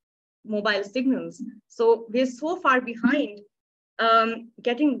get mobile signals. So we're so far behind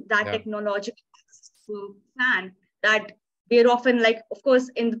getting that technological fan that we're often like, of course,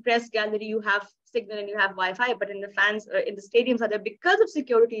 in the press gallery, you have signal and you have Wi-Fi, but in the fans, in the stadiums are there because of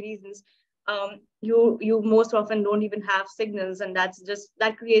security reasons. You most often don't even have signals, and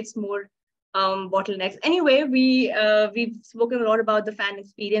that creates more bottlenecks. Anyway, we've spoken a lot about the fan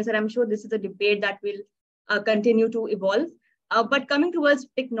experience, and I'm sure this is a debate that will continue to evolve. But coming towards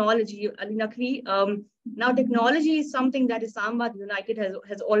technology, Ali Naqvi, now technology is something that Islamabad United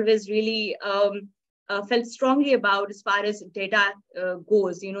has always really felt strongly about as far as data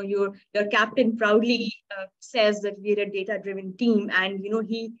goes. You know, your captain proudly says that we're a data-driven team, and you know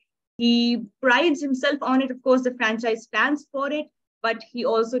he prides himself on it. Of course, the franchise stands for it, but he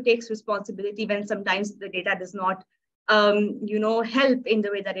also takes responsibility when sometimes the data does not, you know, help in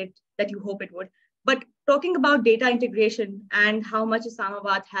the way that you hope it would. But talking about data integration and how much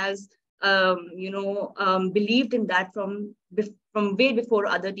Islamabad has, you know, believed in that from way before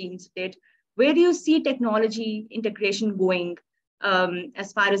other teams did, where do you see technology integration going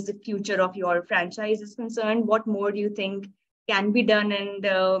as far as the future of your franchise is concerned? What more do you think can be done?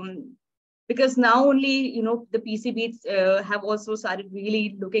 And because now only, you know, the PCBs have also started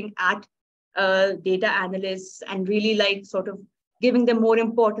really looking at data analysts and really like sort of giving them more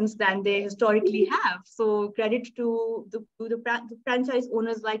importance than they historically have. So credit to the franchise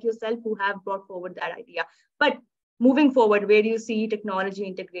owners like yourself who have brought forward that idea. But moving forward, where do you see technology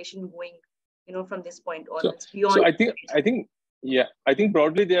integration going, you know, from this point on? So I think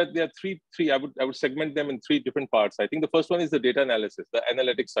broadly there are three. I would segment them in three different parts. I think the first one is the data analysis, the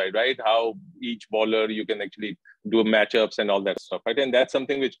analytics side, right? How each bowler you can actually do matchups and all that stuff, right? And that's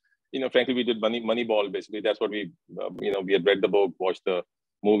something which, you know, frankly, we did Moneyball, basically. That's what we, you know, we had read the book, watched the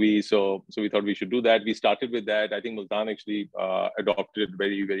movie. So we thought we should do that. We started with that. I think Multan actually adopted it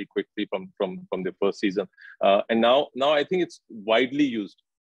very, very quickly from the first season. And now I think it's widely used.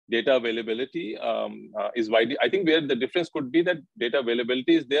 Data availability is widely, I think where the difference could be that data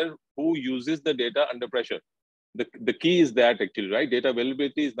availability is there, who uses the data under pressure. The key is that actually, right? Data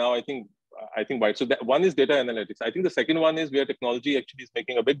availability is now, I think wide. So that one is data analytics. I think the second one is where technology actually is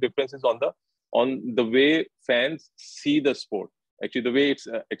making a big difference is on the way fans see the sport. Actually, the way it's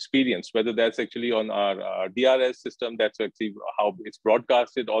experienced, whether that's actually on our DRS system, that's actually how it's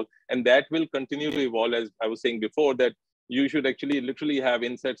broadcasted, all, and that will continue to evolve. As I was saying before, that you should actually literally have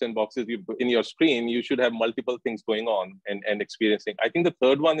insets and boxes in your screen. You should have multiple things going on and experiencing. I think the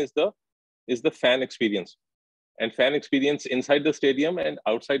third one is the fan experience. And fan experience inside the stadium and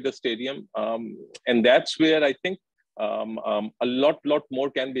outside the stadium. And that's where I think a lot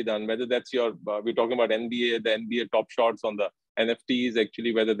more can be done, whether that's we're talking about NBA, the NBA top shots on the NFTs,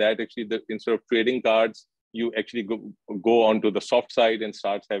 actually, whether that actually, instead of trading cards, you actually go onto the soft side and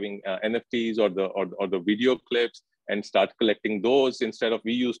start having NFTs or the video clips and start collecting those instead of,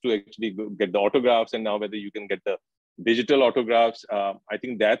 we used to actually get the autographs, and now whether you can get the digital autographs. I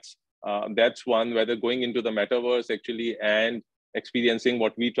think that's one, whether going into the metaverse actually and experiencing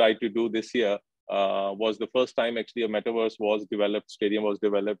what we tried to do this year was the first time actually a metaverse stadium was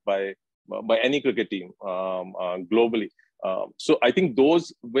developed by any cricket team globally. So I think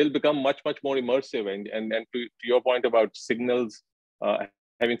those will become much more immersive. And to your point about signals,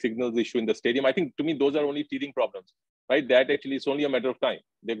 having signals issue in the stadium, I think to me those are only teething problems, right? That actually it's only a matter of time.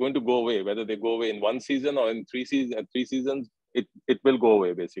 They're going to go away, whether they go away in one season or in three seasons. It will go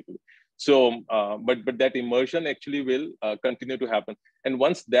away basically. So, but that immersion actually will continue to happen. And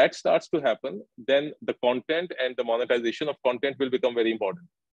once that starts to happen, then the content and the monetization of content will become very important.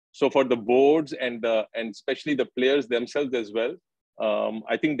 So for the boards and especially the players themselves as well,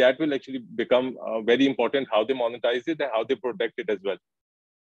 I think that will actually become very important, how they monetize it and how they protect it as well.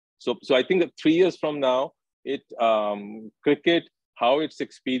 So I think that 3 years from now, cricket, how it's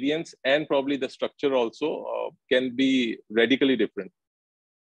experienced and probably the structure also can be radically different.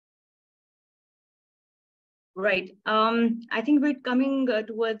 Right. I think we're coming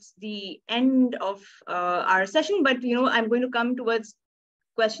towards the end of our session, but I'm going to come towards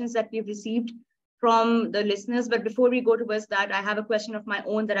questions that we've received from the listeners. But before we go towards that, I have a question of my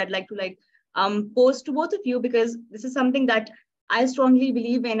own that I'd like to pose to both of you, because this is something that I strongly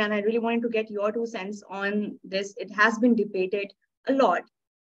believe in, and I really wanted to get your 2 cents on this. It has been debated a lot.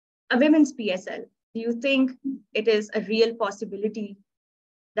 A women's PSL. Do you think it is a real possibility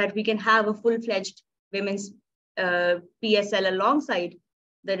that we can have a full-fledged women's PSL alongside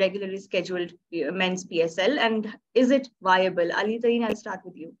the regularly scheduled men's PSL? And is it viable? Ali Tareen, I'll start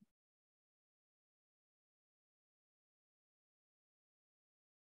with you.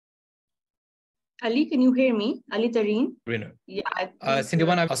 Ali, can you hear me? Ali Tareen? Winner. Yeah. Cindy,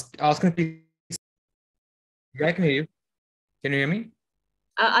 one, I was asking. Yeah, I can hear you. Can you hear me?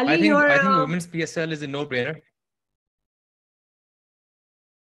 Ali, I think women's PSL is a no-brainer.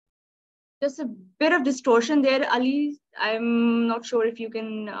 Just a bit of distortion there, Ali. I'm not sure if you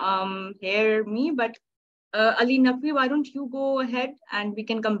can hear me, but Ali Naqvi, why don't you go ahead and we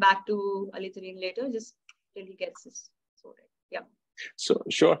can come back to Ali Tareen later, just till he gets this sorted. Yeah. So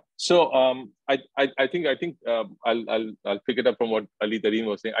sure. So I think I'll pick it up from what Ali Tareen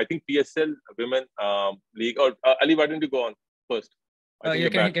was saying. I think PSL Women League, or Ali, why don't you go on first? Yeah,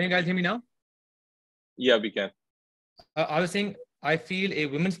 can you guys hear me now? Yeah, we can. I was saying, I feel a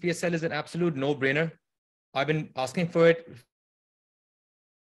women's PSL is an absolute no-brainer. I've been asking for it.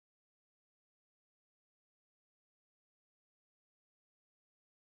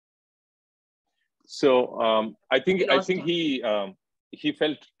 So I think he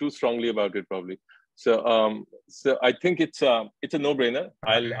felt too strongly about it probably. So I think it's a no-brainer.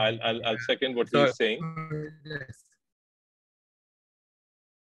 I'll second what he's saying.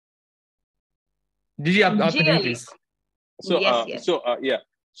 Did you after me, please? So yes.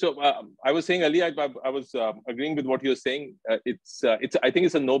 So I was saying, Ali, I was agreeing with what you're saying. I think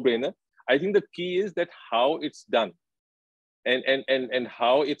it's a no-brainer. I think the key is that how it's done, and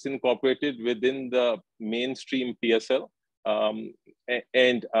how it's incorporated within the mainstream PSL,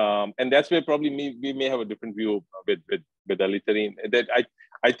 and that's where probably we may have a different view with Ali Tareen. That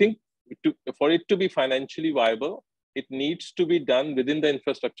I think for it to be financially viable, it needs to be done within the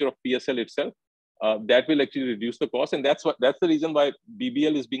infrastructure of PSL itself. That will actually reduce the cost, and that's the reason why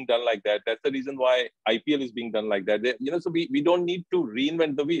BBL is being done like that. That's the reason why IPL is being done like that. So we don't need to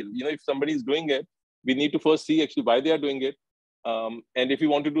reinvent the wheel. If somebody is doing it, we need to first see actually why they are doing it, and if we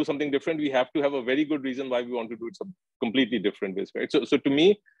want to do something different, we have to have a very good reason why we want to do it some completely different ways, right? So to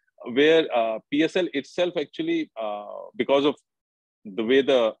me, where PSL itself actually, because of the way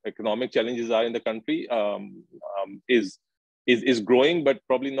the economic challenges are in the country, is growing, but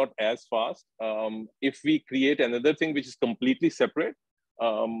probably not as fast. If we create another thing which is completely separate,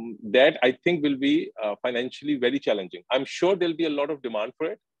 that I think will be financially very challenging. I'm sure there'll be a lot of demand for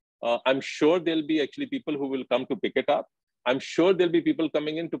it. I'm sure there'll be actually people who will come to pick it up. I'm sure there'll be people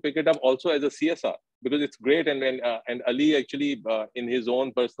coming in to pick it up also as a CSR, because it's great. And Ali actually, in his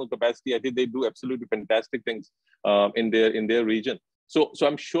own personal capacity, I think they do absolutely fantastic things in their region. So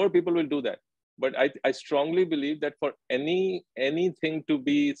I'm sure people will do that. But I strongly believe that for anything to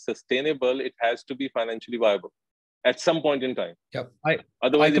be sustainable, it has to be financially viable at some point in time. Yep.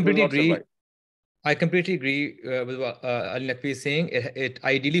 Otherwise, I completely it will not agree. survive. I completely agree with what Ali Naqvi is saying. It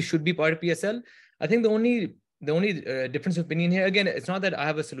ideally should be part of PSL. I think the only difference of opinion here, again, it's not that I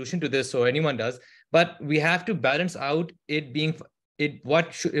have a solution to this or anyone does, but we have to balance out it being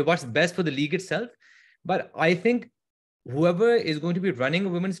what's best for the league itself. But I think whoever is going to be running a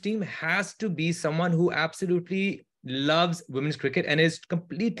women's team has to be someone who absolutely loves women's cricket and is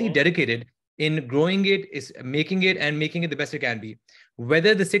completely dedicated in growing it, is making it the best it can be.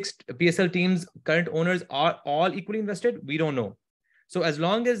 Whether the 6 PSL teams, current owners, are all equally invested, we don't know. So as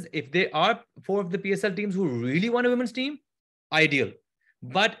long as if there are 4 of the PSL teams who really want a women's team, ideal.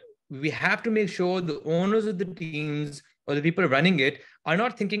 But we have to make sure the owners of the teams or the people running it are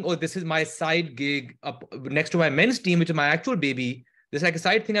not thinking, oh, this is my side gig up next to my men's team, which is my actual baby. This is like a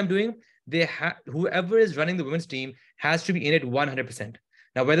side thing I'm doing. Whoever is running the women's team has to be in it 100%.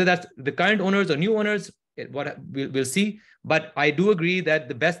 Now, whether that's the current owners or new owners, we'll see. But I do agree that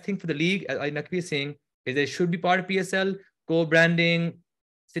the best thing for the league, as Naqvi is saying, is that it should be part of PSL, co-branding,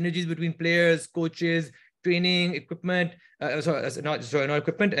 synergies between players, coaches, training, equipment, not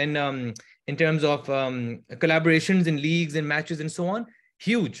equipment, and in terms of collaborations in leagues and matches and so on,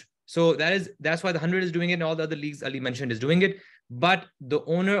 huge. So that's why the 100 is doing it, and all the other leagues Ali mentioned is doing it. But the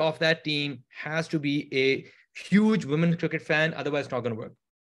owner of that team has to be a huge women's cricket fan, otherwise it's not going to work.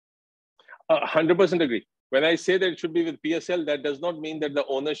 100% agree. When I say that it should be with PSL, that does not mean that the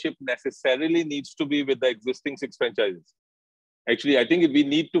ownership necessarily needs to be with the existing 6 franchises. Actually, I think we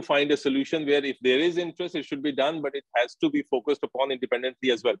need to find a solution where if there is interest, it should be done, but it has to be focused upon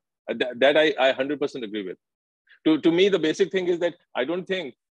independently as well. That I 100% agree with. To me, the basic thing is that I don't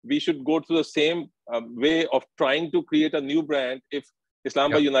think we should go through the same way of trying to create a new brand. If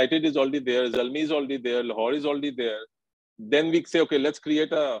Islamabad United is already there, Zalmi is already there, Lahore is already there, then we say, okay, let's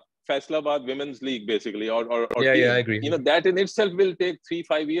create a Faisalabad Women's League, basically, or I agree. That in itself will take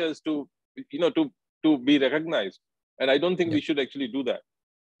 3-5 years to be recognized, and I don't think we should actually do that.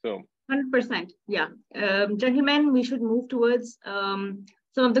 So 100%, yeah. Gentlemen, we should move towards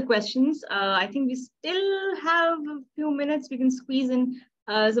some of the questions. I think we still have a few minutes. We can squeeze in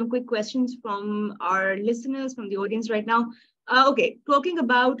some quick questions from our listeners, from the audience right now. Okay, talking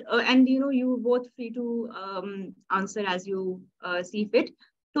about, and you both free to answer as you see fit.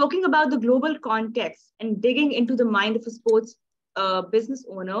 Talking about the global context and digging into the mind of a sports business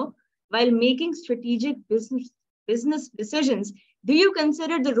owner while making strategic business decisions, do you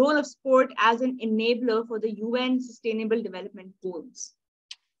consider the role of sport as an enabler for the UN Sustainable Development Goals?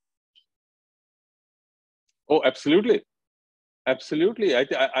 Oh, absolutely. Absolutely.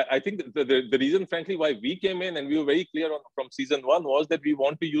 I think the reason, frankly, why we came in and we were very clear from season 1 was that we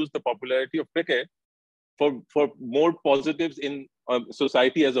want to use the popularity of cricket for more positives in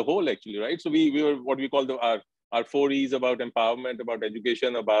society as a whole, actually, right? So we were what we call our 4 E's about empowerment, about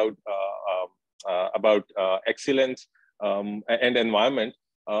education, about excellence and environment.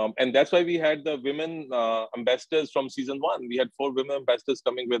 And that's why we had the women ambassadors from season 1. We had 4 women ambassadors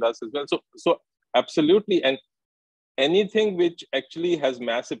coming with us as well. So absolutely. And anything which actually has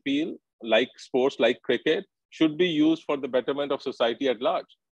mass appeal, like sports, like cricket, should be used for the betterment of society at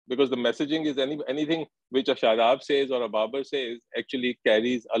large. Because the messaging is anything which a Shadab says or a Babar says actually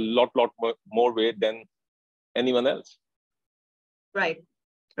carries a lot more weight than anyone else. Right.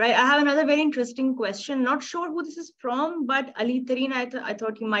 I have another very interesting question. Not sure who this is from, but Ali Tareen, I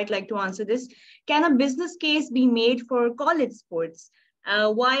thought you might like to answer this. Can a business case be made for college sports?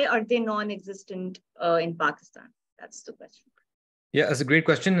 Why are they non-existent in Pakistan? That's the question. Yeah, that's a great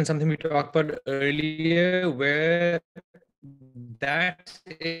question, and something we talked about earlier, where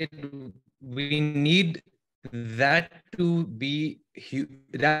we need that to be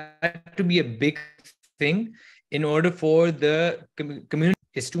a big thing in order for the community.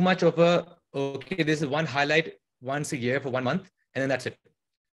 It's too much of this is one highlight once a year for 1 month, and then that's it.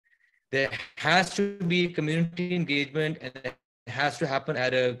 There has to be community engagement, and it has to happen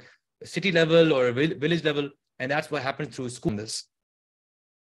at a city level or a village level, and that's what happens through school. This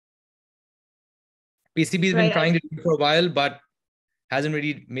PCB has been trying to do it for a while, but hasn't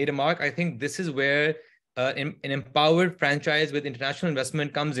really made a mark. I think this is where an empowered franchise with international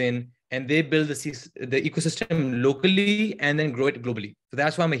investment comes in, and they build the ecosystem locally and then grow it globally. So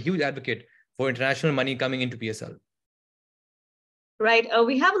that's why I'm a huge advocate for international money coming into PSL. Right.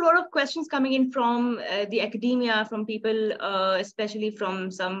 We have a lot of questions coming in from the academia, from people, especially from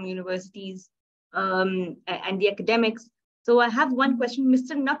some universities and the academics. So I have one question.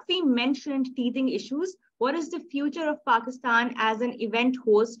 Mr. Naqvi mentioned teething issues. What is the future of Pakistan as an event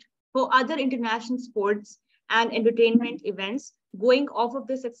host for other international sports and entertainment events going off of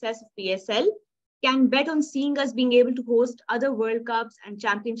the success of PSL? Can bet on seeing us being able to host other World Cups and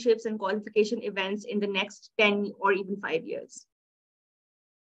championships and qualification events in the next 10 or even 5 years?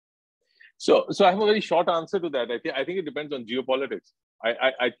 So I have a very short answer to that. I think it depends on geopolitics.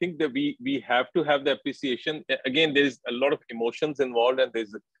 I think that we have to have the appreciation. Again, there's a lot of emotions involved, and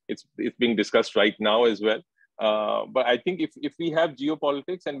it's being discussed right now as well. But I think if we have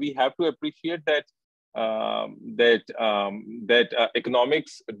geopolitics, and we have to appreciate that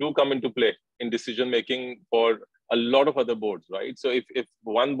economics do come into play in decision making for a lot of other boards, right? So if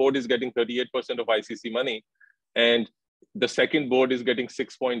one board is getting 38% of ICC money, and the second board is getting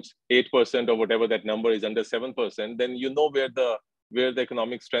 6.8% or whatever that number is, under 7%, then you know where the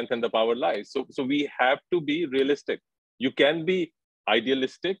economic strength and the power lies. So we have to be realistic. You can be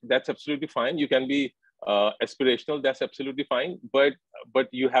idealistic, that's absolutely fine. You can be aspirational, that's absolutely fine. But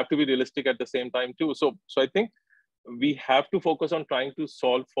you have to be realistic at the same time too. So I think we have to focus on trying to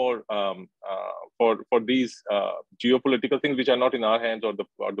solve for these geopolitical things which are not in our hands or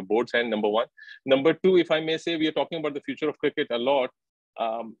the board's hand. Number one. Number two, if I may say, we are talking about the future of cricket a lot.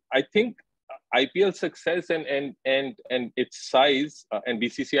 I think IPL success and its size and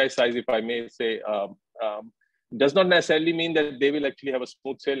BCCI size, if I may say, does not necessarily mean that they will actually have a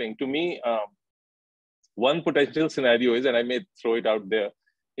smooth sailing. To me, one potential scenario is, and I may throw it out there,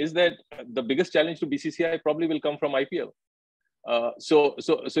 is that the biggest challenge to BCCI probably will come from IPL. So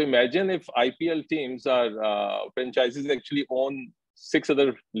imagine if IPL teams are franchises actually own 6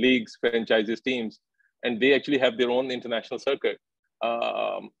 other leagues, franchises teams, and they actually have their own international circuit.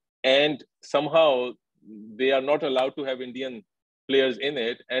 And somehow they are not allowed to have Indian players in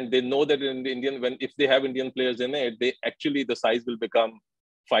it, and they know that in the if they have Indian players in it, the size will become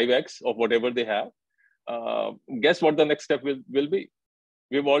 5x of whatever they have. Guess what the next step will be?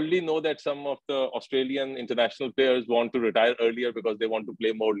 We already know that some of the Australian international players want to retire earlier because they want to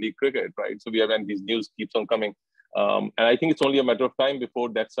play more league cricket, right? So we have, and these news keeps on coming. And I think it's only a matter of time before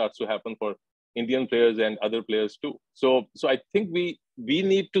that starts to happen for Indian players and other players too. So I think we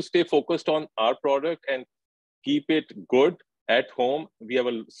need to stay focused on our product and keep it good at home. We have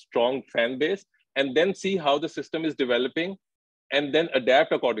a strong fan base, and then see how the system is developing, and then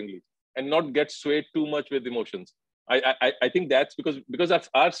adapt accordingly, and not get swayed too much with emotions. I think that's because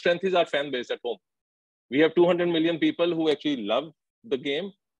our strength is our fan base at home. We have 200 million people who actually love the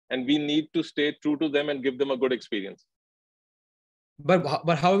game, and we need to stay true to them and give them a good experience. But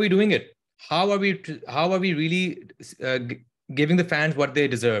how are we doing it? How are we really giving the fans what they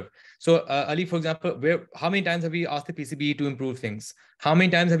deserve? So Ali, for example, how many times have we asked the PCB to improve things? How many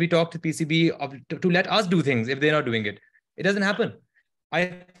times have we talked to PCB to let us do things if they're not doing it? It doesn't happen.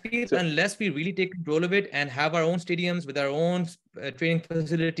 I feel unless we really take control of it and have our own stadiums with our own training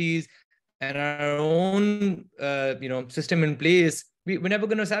facilities and our own system in place, we're never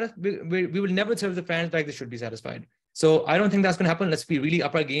going to satisfy. We will never serve the fans like they should be satisfied. So I don't think that's going to happen unless we really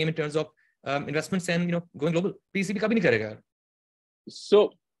up our game in terms of investments and going global. PCB kabhi nahi karega.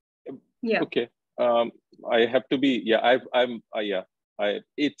 So yeah, okay. I have to be I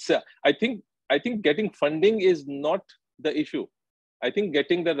think getting funding is not the issue. I think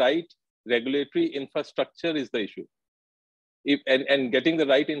getting the right regulatory infrastructure is the issue. And getting the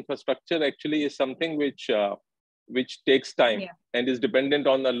right infrastructure actually is something which takes time and is dependent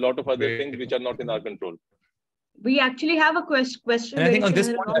on a lot of other things which are not in our control. We actually have a question. And I think on this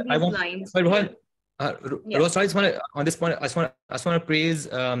point, I want on this point, I just want to praise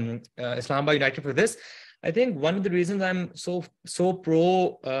Islamabad United for this. I think one of the reasons I'm so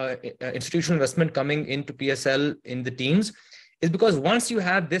pro institutional investment coming into PSL in the teams is because once you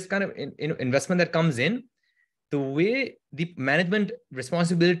have this kind of investment that comes in, the way the management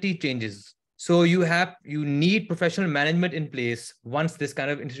responsibility changes. So you need professional management in place once this kind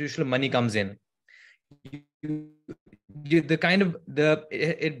of institutional money comes in. It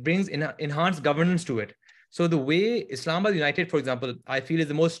brings enhanced governance to it. So the way Islamabad United, for example, I feel is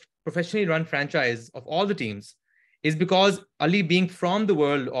the most professionally run franchise of all the teams is because Ali, being from the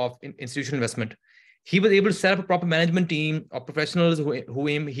world of institutional investment, he was able to set up a proper management team of professionals who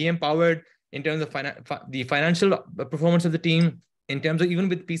he empowered in terms of the financial performance of the team. In terms of even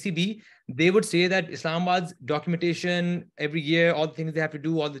with PCB, they would say that Islamabad's documentation every year, all the things they have to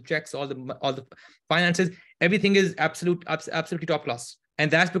do, all the checks, all the finances, everything is absolutely top class. And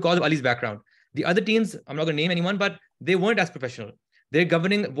that's because of Ali's background. The other teams, I'm not going to name anyone, but they weren't as professional. Their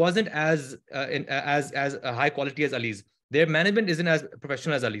governing wasn't as high quality as Ali's. Their management isn't as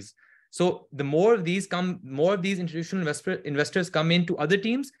professional as Ali's. So the more of these institutional investors come into other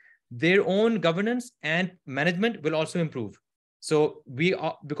teams, their own governance and management will also improve. So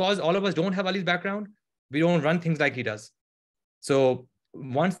because all of us don't have Ali's background, we don't run things like he does. So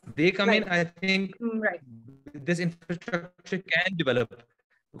once they come in, I think this infrastructure can develop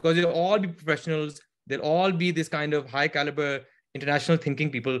because they'll all be professionals. They'll all be this kind of high caliber, international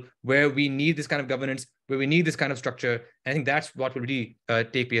thinking people where we need this kind of governance, where we need this kind of structure. I think that's what will really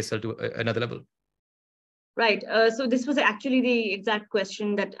take PSL to another level. Right. So this was actually the exact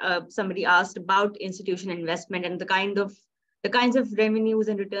question that somebody asked about institutional investment and the kinds of revenues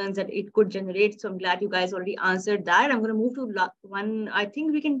and returns that it could generate. So I'm glad you guys already answered that. I'm going to move to one. I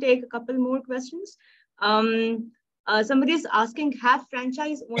think we can take a couple more questions. Somebody is asking, have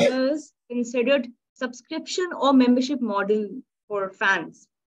franchise owners considered subscription or membership model for fans?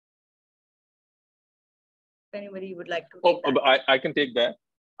 If anybody would like to take that. I can take that.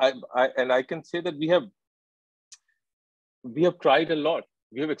 I can say that we have tried a lot.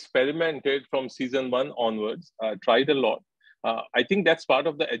 We have experimented from season 1 onwards, tried a lot. I think that's part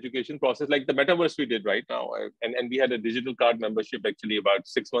of the education process, like the metaverse we did right now. And we had a digital card membership actually about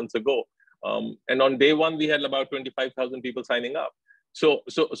 6 months ago. And on day one, we had about 25,000 people signing up. So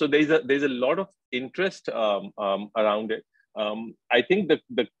there's a lot of interest around it. I think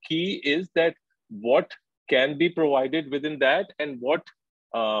the key is that what can be provided within that, and what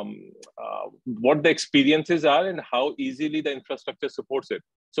the experiences are, and how easily the infrastructure supports it.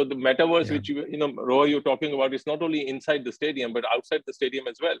 So the metaverse, which Roha, you're talking about, is not only inside the stadium but outside the stadium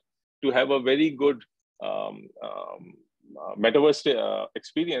as well. To have a very good metaverse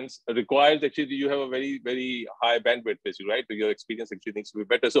experience requires actually you have a very, very high bandwidth, basically, right? So your experience actually needs to be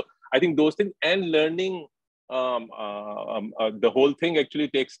better. So I think those things, and learning the whole thing actually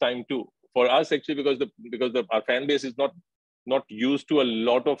takes time too. For us, actually, because our fan base is not used to a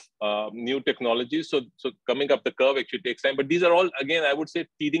lot of new technologies, so coming up the curve actually takes time. But these are all, again, I would say,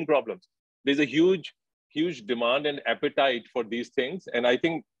 teething problems. There's a huge demand and appetite for these things, and I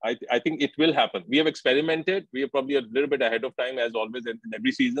think it will happen. We have experimented. We are probably a little bit ahead of time, as always in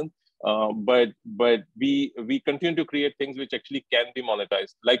every season. But we continue to create things which actually can be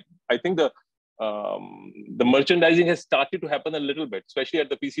monetized. Like, I think the merchandising has started to happen a little bit, especially at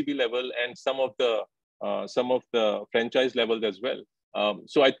the PCB level and some of the franchise levels as well.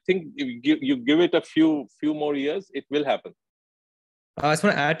 So I think if you give it a few more years, it will happen. I just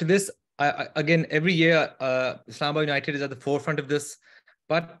want to add to this. Again, every year, Islamabad United is at the forefront of this.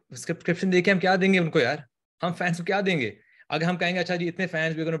 But subscription देके हम क्या देंगे उनको यार? हम fans को क्या देंगे? अगर हम कहेंगे अच्छा जी इतने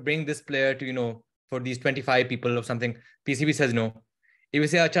fans, we're going to bring this player to for these 25 people or something. PCB says no. If we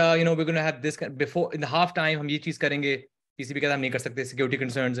say अच्छा we're going to have this before in the half time हम ये चीज करेंगे. PCB कहता हम नहीं कर सकते, security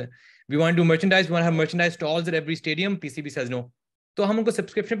concerns है. We want to do merchandise. We want to have merchandise stalls at every stadium. PCB says no. तो हम उनको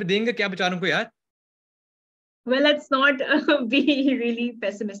subscription पे देंगे क्या बेचारों को यार? Well, let's not be really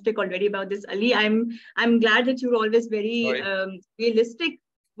pessimistic already about this, Ali. I'm glad that you're always very realistic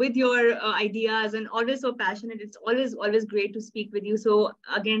with your ideas and always so passionate. It's always great to speak with you. So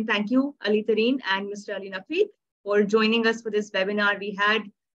again, thank you, Ali Tareen and Mr. Ali Naqvi, for joining us for this webinar. We had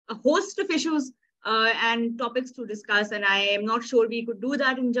a host of issues and topics to discuss, and I am not sure we could do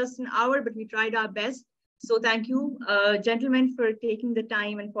that in just an hour, but we tried our best. So thank you, gentlemen, for taking the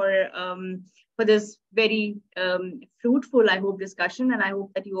time and for this very fruitful, I hope, discussion. And I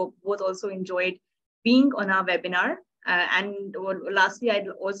hope that you both also enjoyed being on our webinar. And lastly, I'd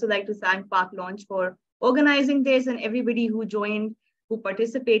also like to thank Paklaunch for organizing this, and everybody who joined, who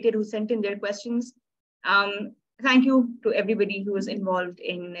participated, who sent in their questions. Thank you to everybody who was involved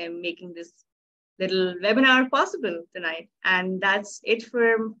in making this little webinar possible tonight. And that's it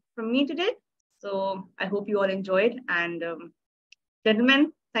from me today. So I hope you all enjoyed. And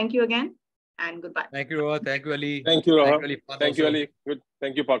gentlemen, thank you again, and goodbye. Thank you, Roha. Thank you, Ali. Thank you, Roha. Thank you, Ali. Thank you, Ali. Good.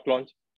 Thank you, Paklaunch.